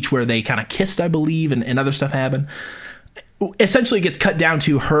on the beach where they kind of kissed, I believe, and other stuff happened. Essentially, it gets cut down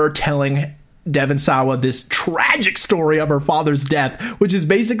to her telling Devon Sawa this tragic story of her father's death, which is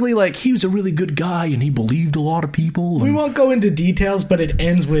basically like, he was a really good guy and he believed a lot of people. We won't go into details, but it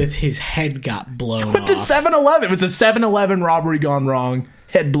ends with his head got blown Went to off. 7-Eleven. It was a 7-Eleven robbery gone wrong.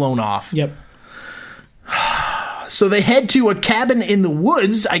 Head blown off. Yep. So they head to a cabin in the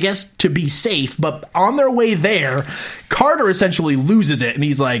woods, I guess, to be safe. But on their way there, Carter essentially loses it. And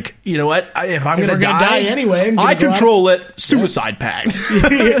he's like, you know what? If I'm going to die anyway, I control it. Suicide pact.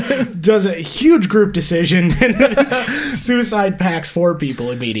 Does a huge group decision and suicide packs 4 people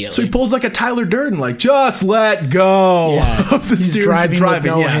immediately. So he pulls like a Tyler Durden, like, just let go. Yeah. Of the He's driving with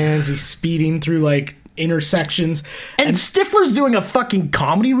no yeah. hands. He's speeding through intersections. And Stifler's doing a fucking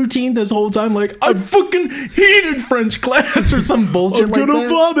comedy routine this whole time, like, I fucking hated French class or some bullshit like that. I'm gonna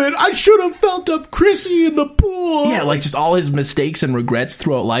vomit. I should have felt up Chrissy in the pool. Yeah, like just all his mistakes and regrets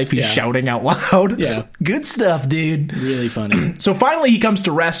throughout life, he's shouting out loud. Yeah. Good stuff, dude. Really funny. So finally he comes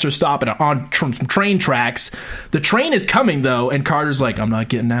to rest or stop on some train tracks. The train is coming, though, and Carter's like, I'm not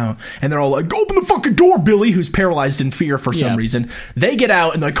getting out. And they're all like, open the fucking door, Billy, who's paralyzed in fear for some reason. They get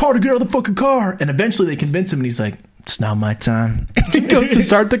out, and they're like, Carter, get out of the fucking car. And eventually they convince him, and he's like, it's not my time. He goes to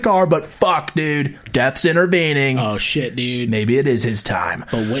start the car, but fuck, dude. Death's intervening. Oh, shit, dude. Maybe it is his time.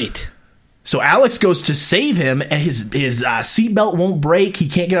 But wait. So Alex goes to save him, and his seatbelt won't break. He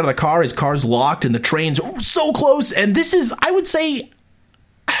can't get out of the car. His car's locked, and the train's so close. And this is, I would say,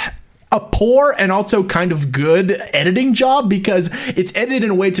 a poor and also kind of good editing job, because it's edited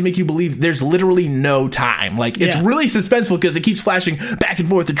in a way to make you believe there's literally no time. Like, it's really suspenseful because it keeps flashing back and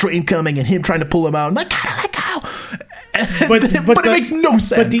forth, the train coming and him trying to pull him out. I'm like, let go. But it makes no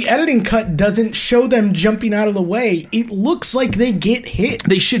sense. But the editing cut doesn't show them jumping out of the way. It looks like they get hit.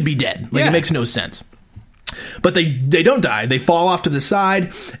 They should be dead. Like, it makes no sense. But they don't die. They fall off to the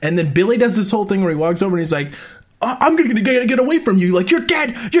side, and then Billy does this whole thing where he walks over and he's like, I'm gonna get away from you. Like, you're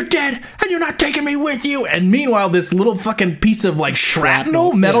dead, and you're not taking me with you. And meanwhile, this little fucking piece of, like,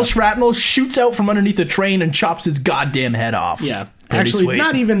 metal shrapnel, shoots out from underneath the train and chops his goddamn head off. Yeah. Pretty Actually, sweet.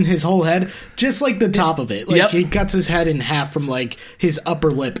 not even his whole head, just, like, the top of it. Like, he cuts his head in half from, like, his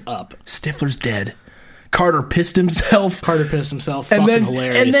upper lip up. Stifler's dead. Carter pissed himself. Fucking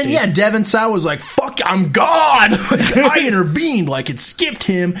hilarious. And then, dude. Devon Sawa was like, fuck, I'm God. Like, I intervened. Like, it skipped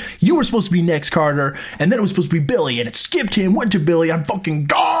him. You were supposed to be next, Carter. And then it was supposed to be Billy, and it skipped him, went to Billy. I'm fucking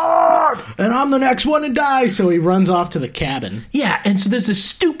God. And I'm the next one to die. So he runs off to the cabin. Yeah, and so there's this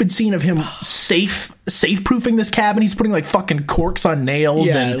stupid scene of him safe-proofing this cabin. He's putting, like, fucking corks on nails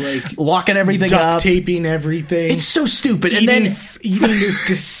and like locking everything duct up. taping everything. It's so stupid. Eating, and then eating this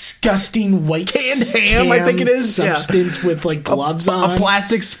disgusting white canned ham, I think it is. Substance with, like, gloves on. A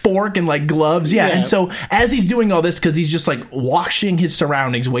plastic spork and, like, gloves. Yeah. And so as he's doing all this, because he's just, like, watching his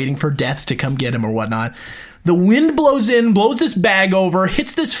surroundings, waiting for death to come get him or whatnot, the wind blows in, blows this bag over,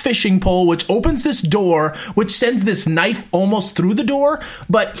 hits this fishing pole, which opens this door, which sends this knife almost through the door.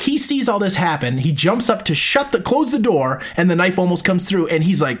 But he sees all this happen. He jumps up to close the door, and the knife almost comes through. And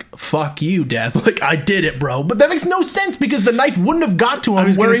he's like, "Fuck you, Death! Like, I did it, bro." But that makes no sense because the knife wouldn't have got to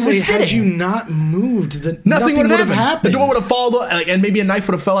him where he was sitting. Had you not moved, nothing would have happened. The door would have have fallen, and maybe a knife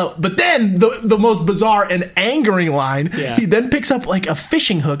would have fell out. But then the most bizarre and angering line, he then picks up like a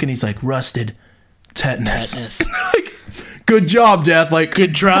fishing hook, and he's like, "Rusted." Tetanus. Like, good job, Death. Like,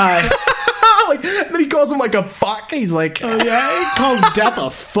 good try. Like, and then he calls him like a fuck. He's like, oh yeah, he calls Death a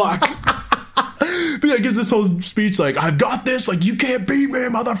fuck. But yeah, gives this whole speech like, I've got this. Like, you can't beat me,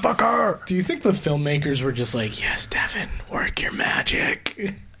 motherfucker. Do you think the filmmakers were just like, yes, Devin, work your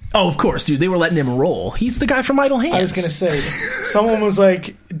magic? Oh, of course, dude. They were letting him roll. He's the guy from Idle Hands. I was going to say, someone was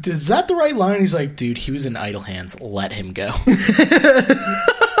like, is that the right line? He's like, dude, he was in Idle Hands. Let him go.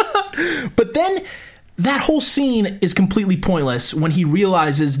 But then that whole scene is completely pointless when he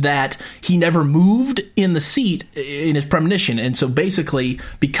realizes that he never moved in the seat in his premonition. And so basically,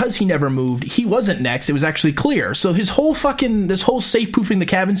 because he never moved, he wasn't next. It was actually Clear. So this whole safe-proofing the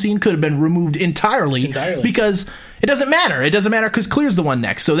cabin scene could have been removed entirely. Because it doesn't matter. It doesn't matter because Clear's the one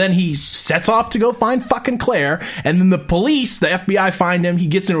next. So then he sets off to go find fucking Claire, and then the police, the FBI, find him. He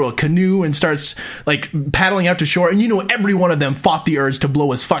gets into a canoe and starts like paddling out to shore. And every one of them fought the urge to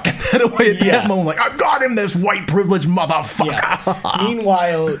blow his fucking head away at that moment. Like, I got him, this white privileged motherfucker. Yeah.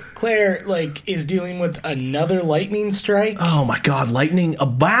 Meanwhile, Claire is dealing with another lightning strike. Oh my god, lightning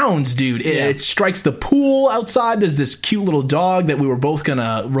abounds, dude. It strikes the pool outside. There's this cute little dog that we were both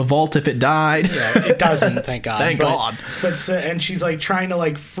gonna revolt if it died. Yeah, it doesn't, thank God. Thank God. But and she's like trying to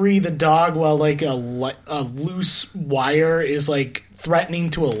like free the dog while like a loose wire is like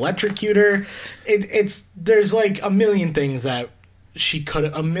threatening to electrocute her. There's like a million things that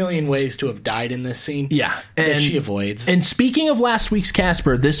a million ways to have died in this scene. Yeah. That she avoids. And speaking of last week's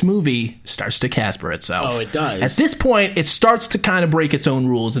Casper, this movie starts to Casper itself. Oh, it does. At this point, it starts to kind of break its own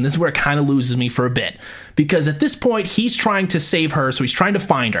rules, and this is where it kind of loses me for a bit. Because at this point, he's trying to save her, so he's trying to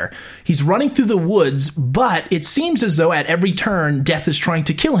find her. He's running through the woods, but it seems as though at every turn, Death is trying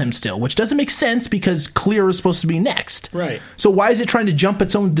to kill him still, which doesn't make sense because Clear is supposed to be next. Right. So why is it trying to jump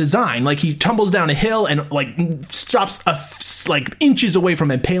its own design? Like, he tumbles down a hill and, like, stops inches away from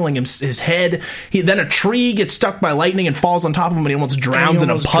impaling his head. Then a tree gets stuck by lightning and falls on top of him, and he almost drowns in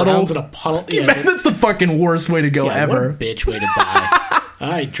a puddle. Yeah, man, that's the fucking worst way to go ever. What a bitch way to die.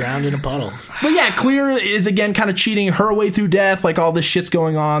 I drowned in a puddle. But yeah, Clear is again kind of cheating her way through death. Like, all this shit's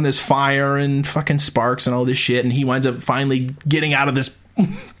going on. There's fire and fucking sparks and all this shit. And he winds up finally getting out of this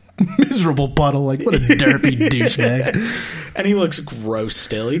miserable puddle. Like, what a derpy douchebag. And he looks gross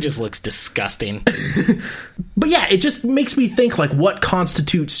still. He just looks disgusting. But yeah, it just makes me think, like, what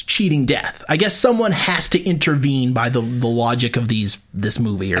constitutes cheating death? I guess someone has to intervene by the logic of this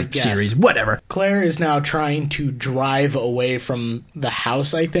movie or series, whatever. Claire is now trying to drive away from the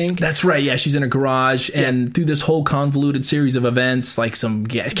house, I think. That's right, yeah. She's in a garage, and through this whole convoluted series of events, like some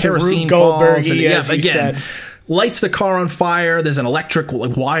kerosene falls. And, as you said. Lights the car on fire. There's an electric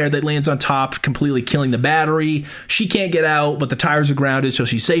wire that lands on top, completely killing the battery. She can't get out, but the tires are grounded, so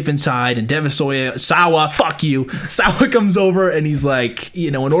she's safe inside. And Sawa comes over, and he's like,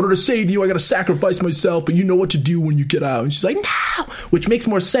 in order to save you, I gotta sacrifice myself, but you know what to do when you get out. And she's like, no! Which makes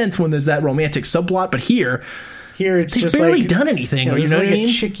more sense when there's that romantic subplot, but here it's they've just barely done anything. You know like what I mean?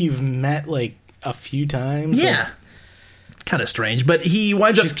 A chick you've met like a few times. Yeah. Kind of strange, but he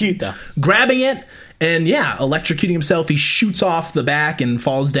winds up... She's cute, though. Grabbing it, and electrocuting himself. He shoots off the back and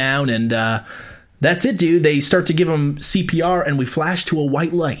falls down, and that's it, dude. They start to give him CPR, and we flash to a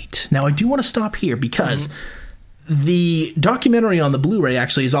white light. Now, I do want to stop here because the documentary on the Blu-ray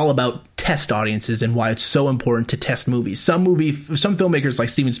actually is all about test audiences and why it's so important to test movies. Some filmmakers like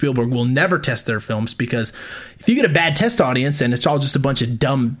Steven Spielberg will never test their films because if you get a bad test audience and it's all just a bunch of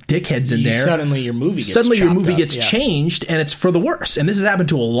dumb dickheads in there, suddenly your movie gets changed, and it's for the worse. And this has happened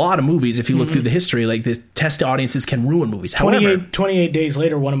to a lot of movies. If you look through the history, like, the test audiences can ruin movies. 28 Days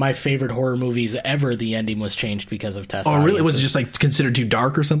Later, one of my favorite horror movies ever, the ending was changed because of test audiences. Oh, really? Was it just like considered too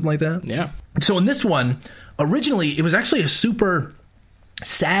dark or something like that? Yeah. So in this one, originally, it was actually a super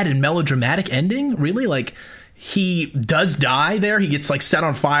sad and melodramatic ending, really. Like, he does die there. He gets like set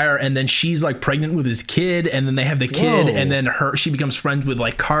on fire, and then she's like pregnant with his kid, and then they have the kid. Whoa. And then she becomes friends with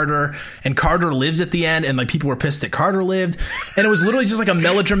like Carter, and Carter lives at the end, and like people were pissed that Carter lived, and it was literally just like a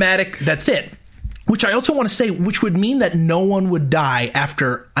melodramatic, that's it. Which I also want to say, which would mean that no one would die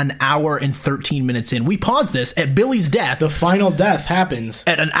after an hour and 13 minutes in. We paused this at Billy's death. The final death happens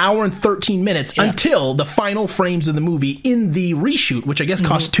at an hour and 13 minutes until the final frames of the movie in the reshoot, which I guess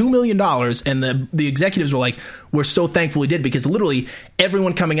cost $2 million. And the executives were like, we're so thankful we did, because literally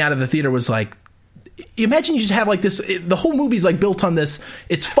everyone coming out of the theater was like, imagine you just have like this, the whole movie's like built on this,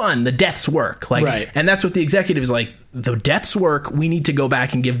 it's fun, the deaths work, like, right. And that's what the executives like, the deaths work, we need to go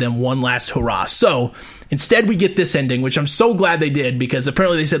back and give them one last hurrah. So instead we get this ending, which I'm so glad they did, because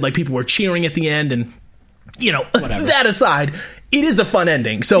apparently they said like people were cheering at the end, and whatever. That aside, it is a fun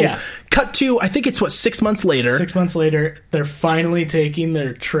ending. So cut to, I think it's 6 months later. 6 months later, they're finally taking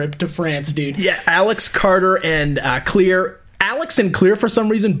their trip to France, dude. Yeah, Alex, Carter, and Clear. Alex and Clear, for some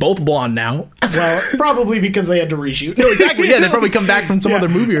reason, both blonde now. Well, probably because they had to reshoot. No, exactly. Yeah, they probably come back from some other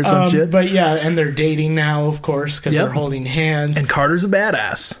movie or some shit. But yeah, and they're dating now, of course, because they're holding hands. And Carter's a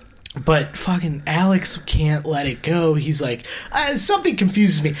badass. But fucking Alex can't let it go. He's like, something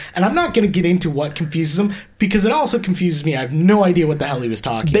confuses me. And I'm not going to get into what confuses him because it also confuses me. I have no idea what the hell he was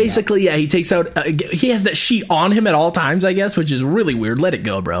talking Basically, yeah, he takes out... he has that sheet on him at all times, I guess, which is really weird. Let it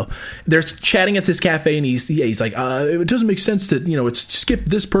go, bro. They're chatting at this cafe, and he's like, it doesn't make sense that, it's skipped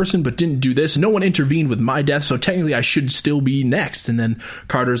this person but didn't do this. No one intervened with my death, so technically I should still be next. And then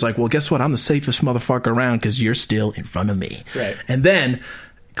Carter's like, well, guess what? I'm the safest motherfucker around because you're still in front of me. Right. And then...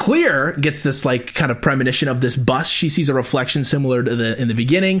 Clear gets this like kind of premonition of this bus. She sees a reflection similar to in the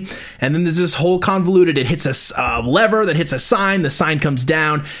beginning, and then there's this whole convoluted. It hits a lever that hits a sign. The sign comes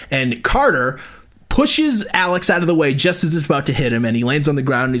down, and Carter pushes Alex out of the way just as it's about to hit him, and he lands on the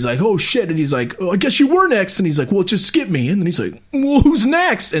ground. And he's like, "Oh shit!" And he's like, "Oh, I guess you were next." And he's like, "Well, just skip me." And then he's like, "Well, who's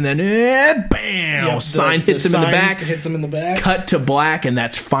next?" And then, bam! Yep, sign hits him in the back. Hits him in the back. Cut to black, and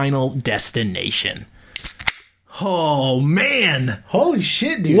that's Final Destination. Oh, man. Holy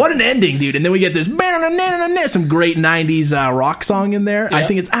shit, dude. What an ending, dude. And then we get this some great 90s rock song in there. Yep. I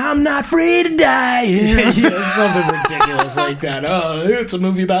think it's I'm Not Free to Die. Yeah, something ridiculous like that. Oh, it's a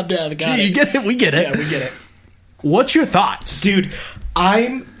movie about death. Got it. You get it? We get it. Yeah, we get it. What's your thoughts? Dude,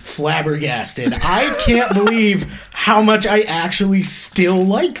 I'm flabbergasted. I can't believe how much I actually still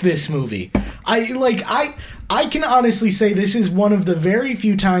like this movie. I can honestly say this is one of the very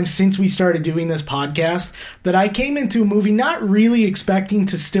few times since we started doing this podcast that I came into a movie not really expecting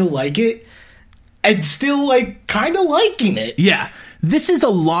to still like it and still kind of liking it. Yeah. This is a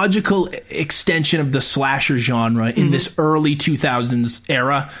logical extension of the slasher genre in this early 2000s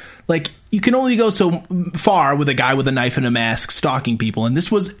era. You can only go so far with a guy with a knife and a mask stalking people. And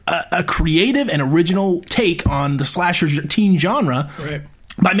this was a creative and original take on the slasher teen genre. Right.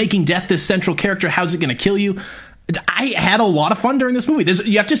 By making death this central character. How's it going to kill you? I had a lot of fun during this movie.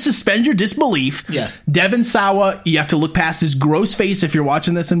 You have to suspend your disbelief. Yes. Devon Sawa, you have to look past his gross face if you're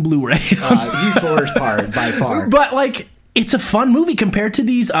watching this in Blu-ray. He's the worst part, by far. But, it's a fun movie compared to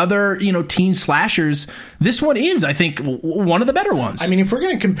these other, teen slashers. This one is, I think, one of the better ones. I mean, if we're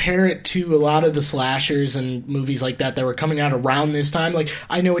going to compare it to a lot of the slashers and movies like that were coming out around this time,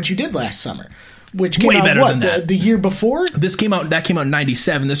 I Know What You Did Last Summer. Which came way out, better what, than that. The year before? That came out in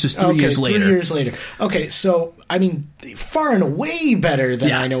 97. This is 3 years later. 3 years later. Okay, so, I mean, far and away better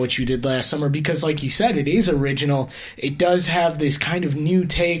than I Know What You Did Last Summer because, like you said, it is original. It does have this kind of new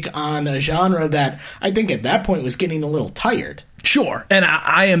take on a genre that I think at that point was getting a little tired. Sure. And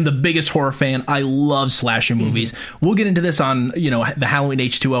I am the biggest horror fan. I love slasher movies. We'll get into this on, the Halloween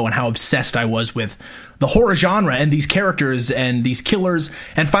H2O and how obsessed I was with the horror genre and these characters and these killers.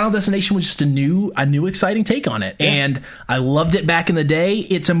 And Final Destination was just a new exciting take on it. Yeah. And I loved it back in the day.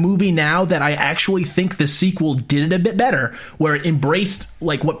 It's a movie now that I actually think the sequel did it a bit better, where it embraced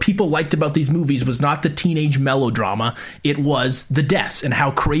what people liked about these movies was not the teenage melodrama. It was the deaths and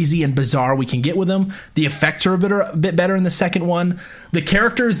how crazy and bizarre we can get with them. The effects are a bit better in the second one. The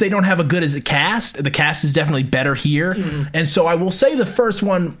characters, they don't have a good as a cast. The cast is definitely better here. And so I will say the first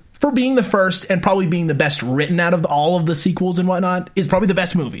one, for being the first and probably being the best written out of all of the sequels and whatnot, is probably the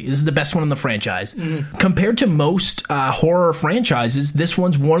best movie. This is the best one in the franchise. Compared to most horror franchises, this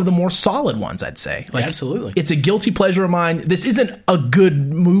one's one of the more solid ones, I'd say. Absolutely. It's a guilty pleasure of mine. This isn't a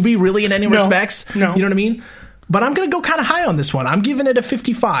good movie, really, in any respects. No. You know what I mean? But I'm going to go kind of high on this one. I'm giving it a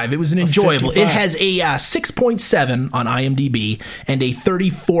 55. It was an enjoyable. 55. It has a 6.7 on IMDb and a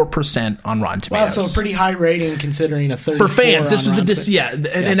 34% on Rotten Tomatoes. Wow, so a pretty high rating considering a 34 for fans. This was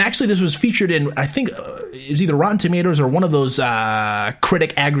and actually this was featured in, I think it was either Rotten Tomatoes or one of those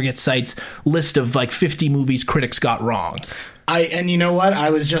critic aggregate sites list of 50 movies critics got wrong. And you know what?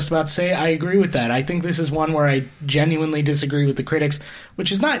 I was just about to say I agree with that. I think this is one where I genuinely disagree with the critics,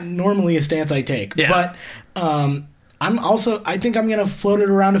 which is not normally a stance I take. Yeah. But I think I'm going to float it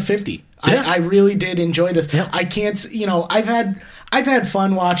around a 50. Yeah. I really did enjoy this. Yeah. I can't, I've had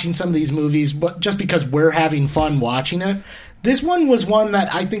fun watching some of these movies, but just because we're having fun watching it. This one was one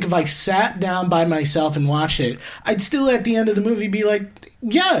that I think if I sat down by myself and watched it, I'd still at the end of the movie be like,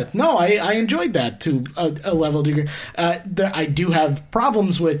 yeah, no, I enjoyed that to a level degree. I do have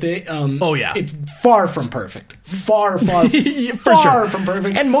problems with it. It's far from perfect. Far from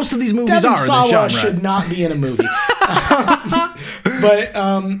perfect. And most of these movies Devon are Sawa in the genre. Should not be in a movie.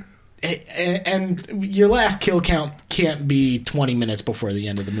 And your last kill count can't be 20 minutes before the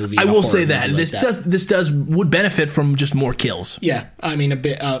end of the movie. I will say that this would benefit from just more kills. Yeah, I mean a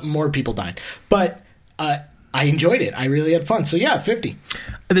bit more people dying, but I enjoyed it. I really had fun. So yeah, 50.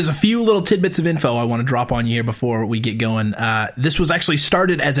 There's a few little tidbits of info I want to drop on you here before we get going. This was actually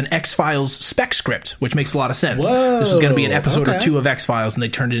started as an X-Files spec script, which makes a lot of sense. Whoa, this was going to be an episode or okay. 2 of X-Files, and they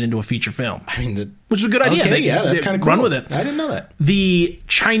turned it into a feature film. I mean, which is a good idea. Okay, that's kind of cool. Run with it. I didn't know that. The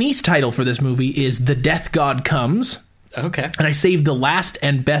Chinese title for this movie is The Death God Comes. Okay. And I saved the last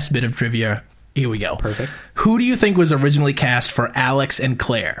and best bit of trivia. Here we go. Perfect. Who do you think was originally cast for Alex and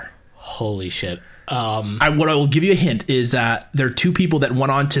Claire? Holy shit. What I will give you a hint is there are 2 people that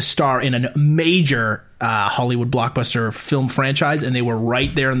went on to star in a major Hollywood blockbuster film franchise, and they were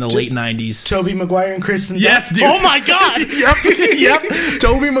right there in the late 90s. Tobey Maguire and Kristen Dunst. Yes, dude. Oh my God. Yep.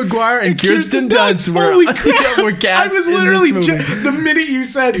 Tobey Maguire and Kirsten Dunst were cast. I was in literally this movie. the minute you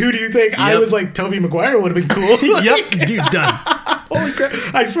said, who do you think? I Yep. was like, Tobey Maguire would have been cool. Yep, dude, done. Holy crap.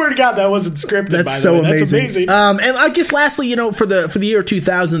 I swear to God, that wasn't scripted, by the way. That's amazing. And I guess lastly, for the year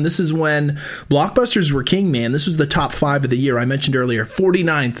 2000, this is when blockbusters were king, man. This was the top 5 of the year. I mentioned earlier,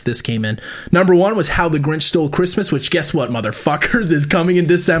 49th this came in. Number 1 was How the Grinch Stole Christmas, which guess what, motherfuckers, is coming in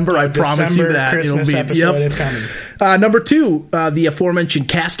December. I promise you that. Christmas episode, it's coming. Number 2, the aforementioned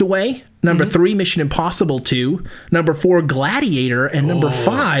Castaway. Number 3, Mission Impossible 2. Number 4, Gladiator. And number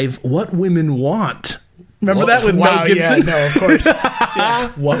 5, What Women Want. Remember that with Mel Gibson? Yeah, no, of course. Yeah.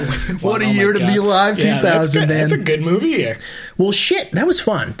 What a year to be alive, 2000, man. That's a good movie year. Well, shit, that was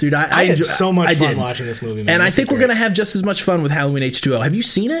fun, dude. I had so much fun watching this movie, man. And I think we're going to have just as much fun with Halloween H2O. Have you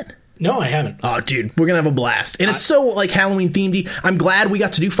seen it? No, I haven't. Oh, dude, we're going to have a blast. And it's so, Halloween themed. I'm glad we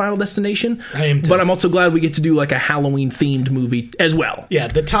got to do Final Destination. I am too. But I'm also glad we get to do, a Halloween themed movie as well. Yeah,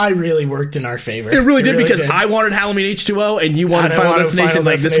 the tie really worked in our favor. It really did, because I wanted Halloween H2O and you wanted Final Destination.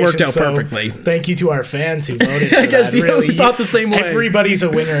 This worked out perfectly. Thank you to our fans who voted for I guess that. we thought the same way. Everybody's a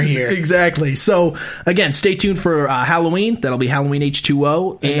winner here. Exactly. So, again, stay tuned for Halloween. That'll be Halloween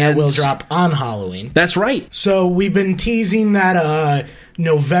H2O. And that will drop on Halloween. That's right. So we've been teasing that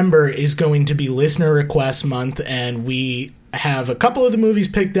November is going to be listener request month, and we have a couple of the movies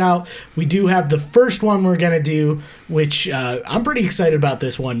picked out. We do have the first one we're going to do, which I'm pretty excited about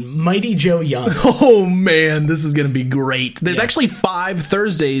this one, Mighty Joe Young. Oh, man, this is going to be great. There's actually 5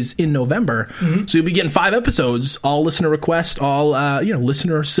 Thursdays in November, so you'll be getting 5 episodes, all listener requests, all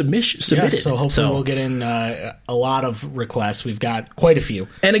listener submitted. Yes, so hopefully we'll get in a lot of requests. We've got quite a few.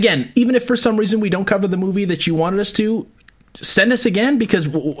 And again, even if for some reason we don't cover the movie that you wanted us to, send us again, because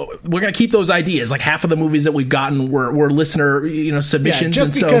we're going to keep those ideas. Half of the movies that we've gotten were listener submissions. Yeah,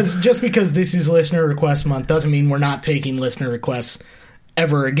 just because this is listener request month doesn't mean we're not taking listener requests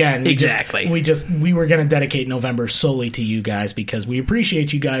ever again. Exactly. We were going to dedicate November solely to you guys, because we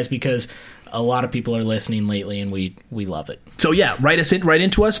appreciate you guys, because a lot of people are listening lately, and we love it. So yeah, write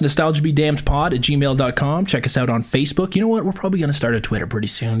into us, nostalgiabedamnedpod@gmail.com. Check us out on Facebook. You know what? We're probably going to start a Twitter pretty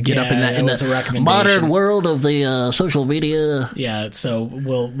soon. Get up in the modern world of the social media. Yeah, so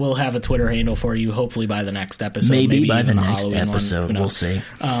we'll have a Twitter handle for you, hopefully by the next episode. Maybe by even the next Halloween episode. We'll see.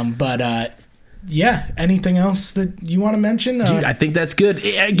 Yeah, anything else that you want to mention? Dude, I think that's good.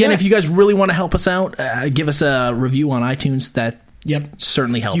 Again, if you guys really want to help us out, give us a review on iTunes. That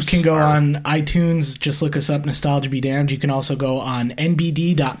certainly helps. You can go on iTunes, just look us up, Nostalgia Be Damned. You can also go on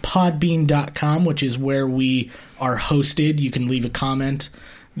nbd.podbean.com, which is where we are hosted. You can leave a comment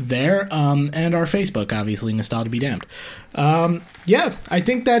there, and our Facebook, obviously, Nostalgia Be Damned. I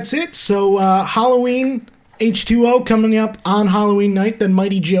think that's it. So Halloween H2O coming up on Halloween night, then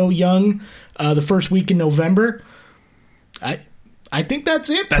Mighty Joe Young the first week in November. I think that's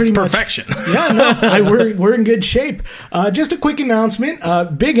it. That's pretty perfection. Much. Yeah, no, we're in good shape. Just a quick announcement,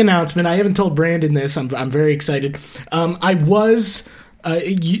 big announcement. I haven't told Brandon this. I'm very excited. Turns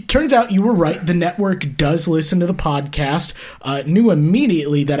out you were right. The network does listen to the podcast. Knew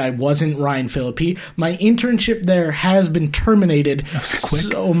immediately that I wasn't Ryan Phillippe. My internship there has been terminated. That was quick.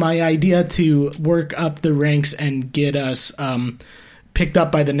 So my idea to work up the ranks and get us picked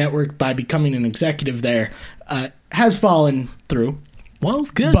up by the network by becoming an executive there has fallen through. Well,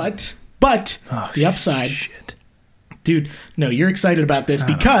 good. But the upside, dude. No, you're excited about this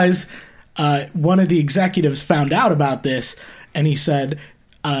because one of the executives found out about this, and he said,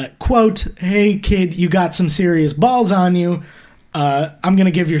 "quote, hey kid, you got some serious balls on you. I'm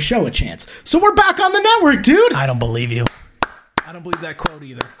gonna give your show a chance." So we're back on the network, dude. I don't believe you. I don't believe that quote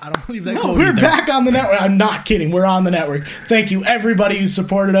either. No, we're back on the network. I'm not kidding. We're on the network. Thank you, everybody who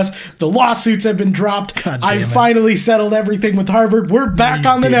supported us. The lawsuits have been dropped. I finally settled everything with Harvard. We're back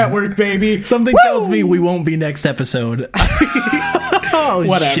on the network, baby. Something tells me we won't be next episode. Oh,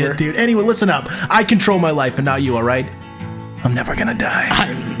 whatever, shit, dude. Anyway, listen up. I control my life, and not you. All right. I'm never gonna die.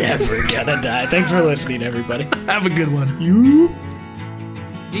 I'm never gonna die. Thanks for listening, everybody. Have a good one. You.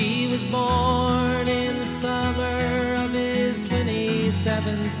 He was born in the sun.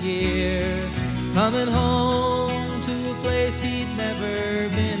 7th year, coming home to a place he'd never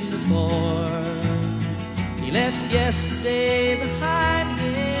been before. He left yesterday behind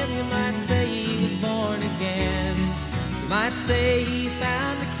him. You might say he was born again. You might say he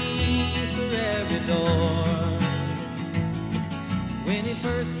found the key for every door. When he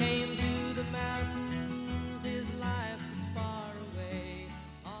first came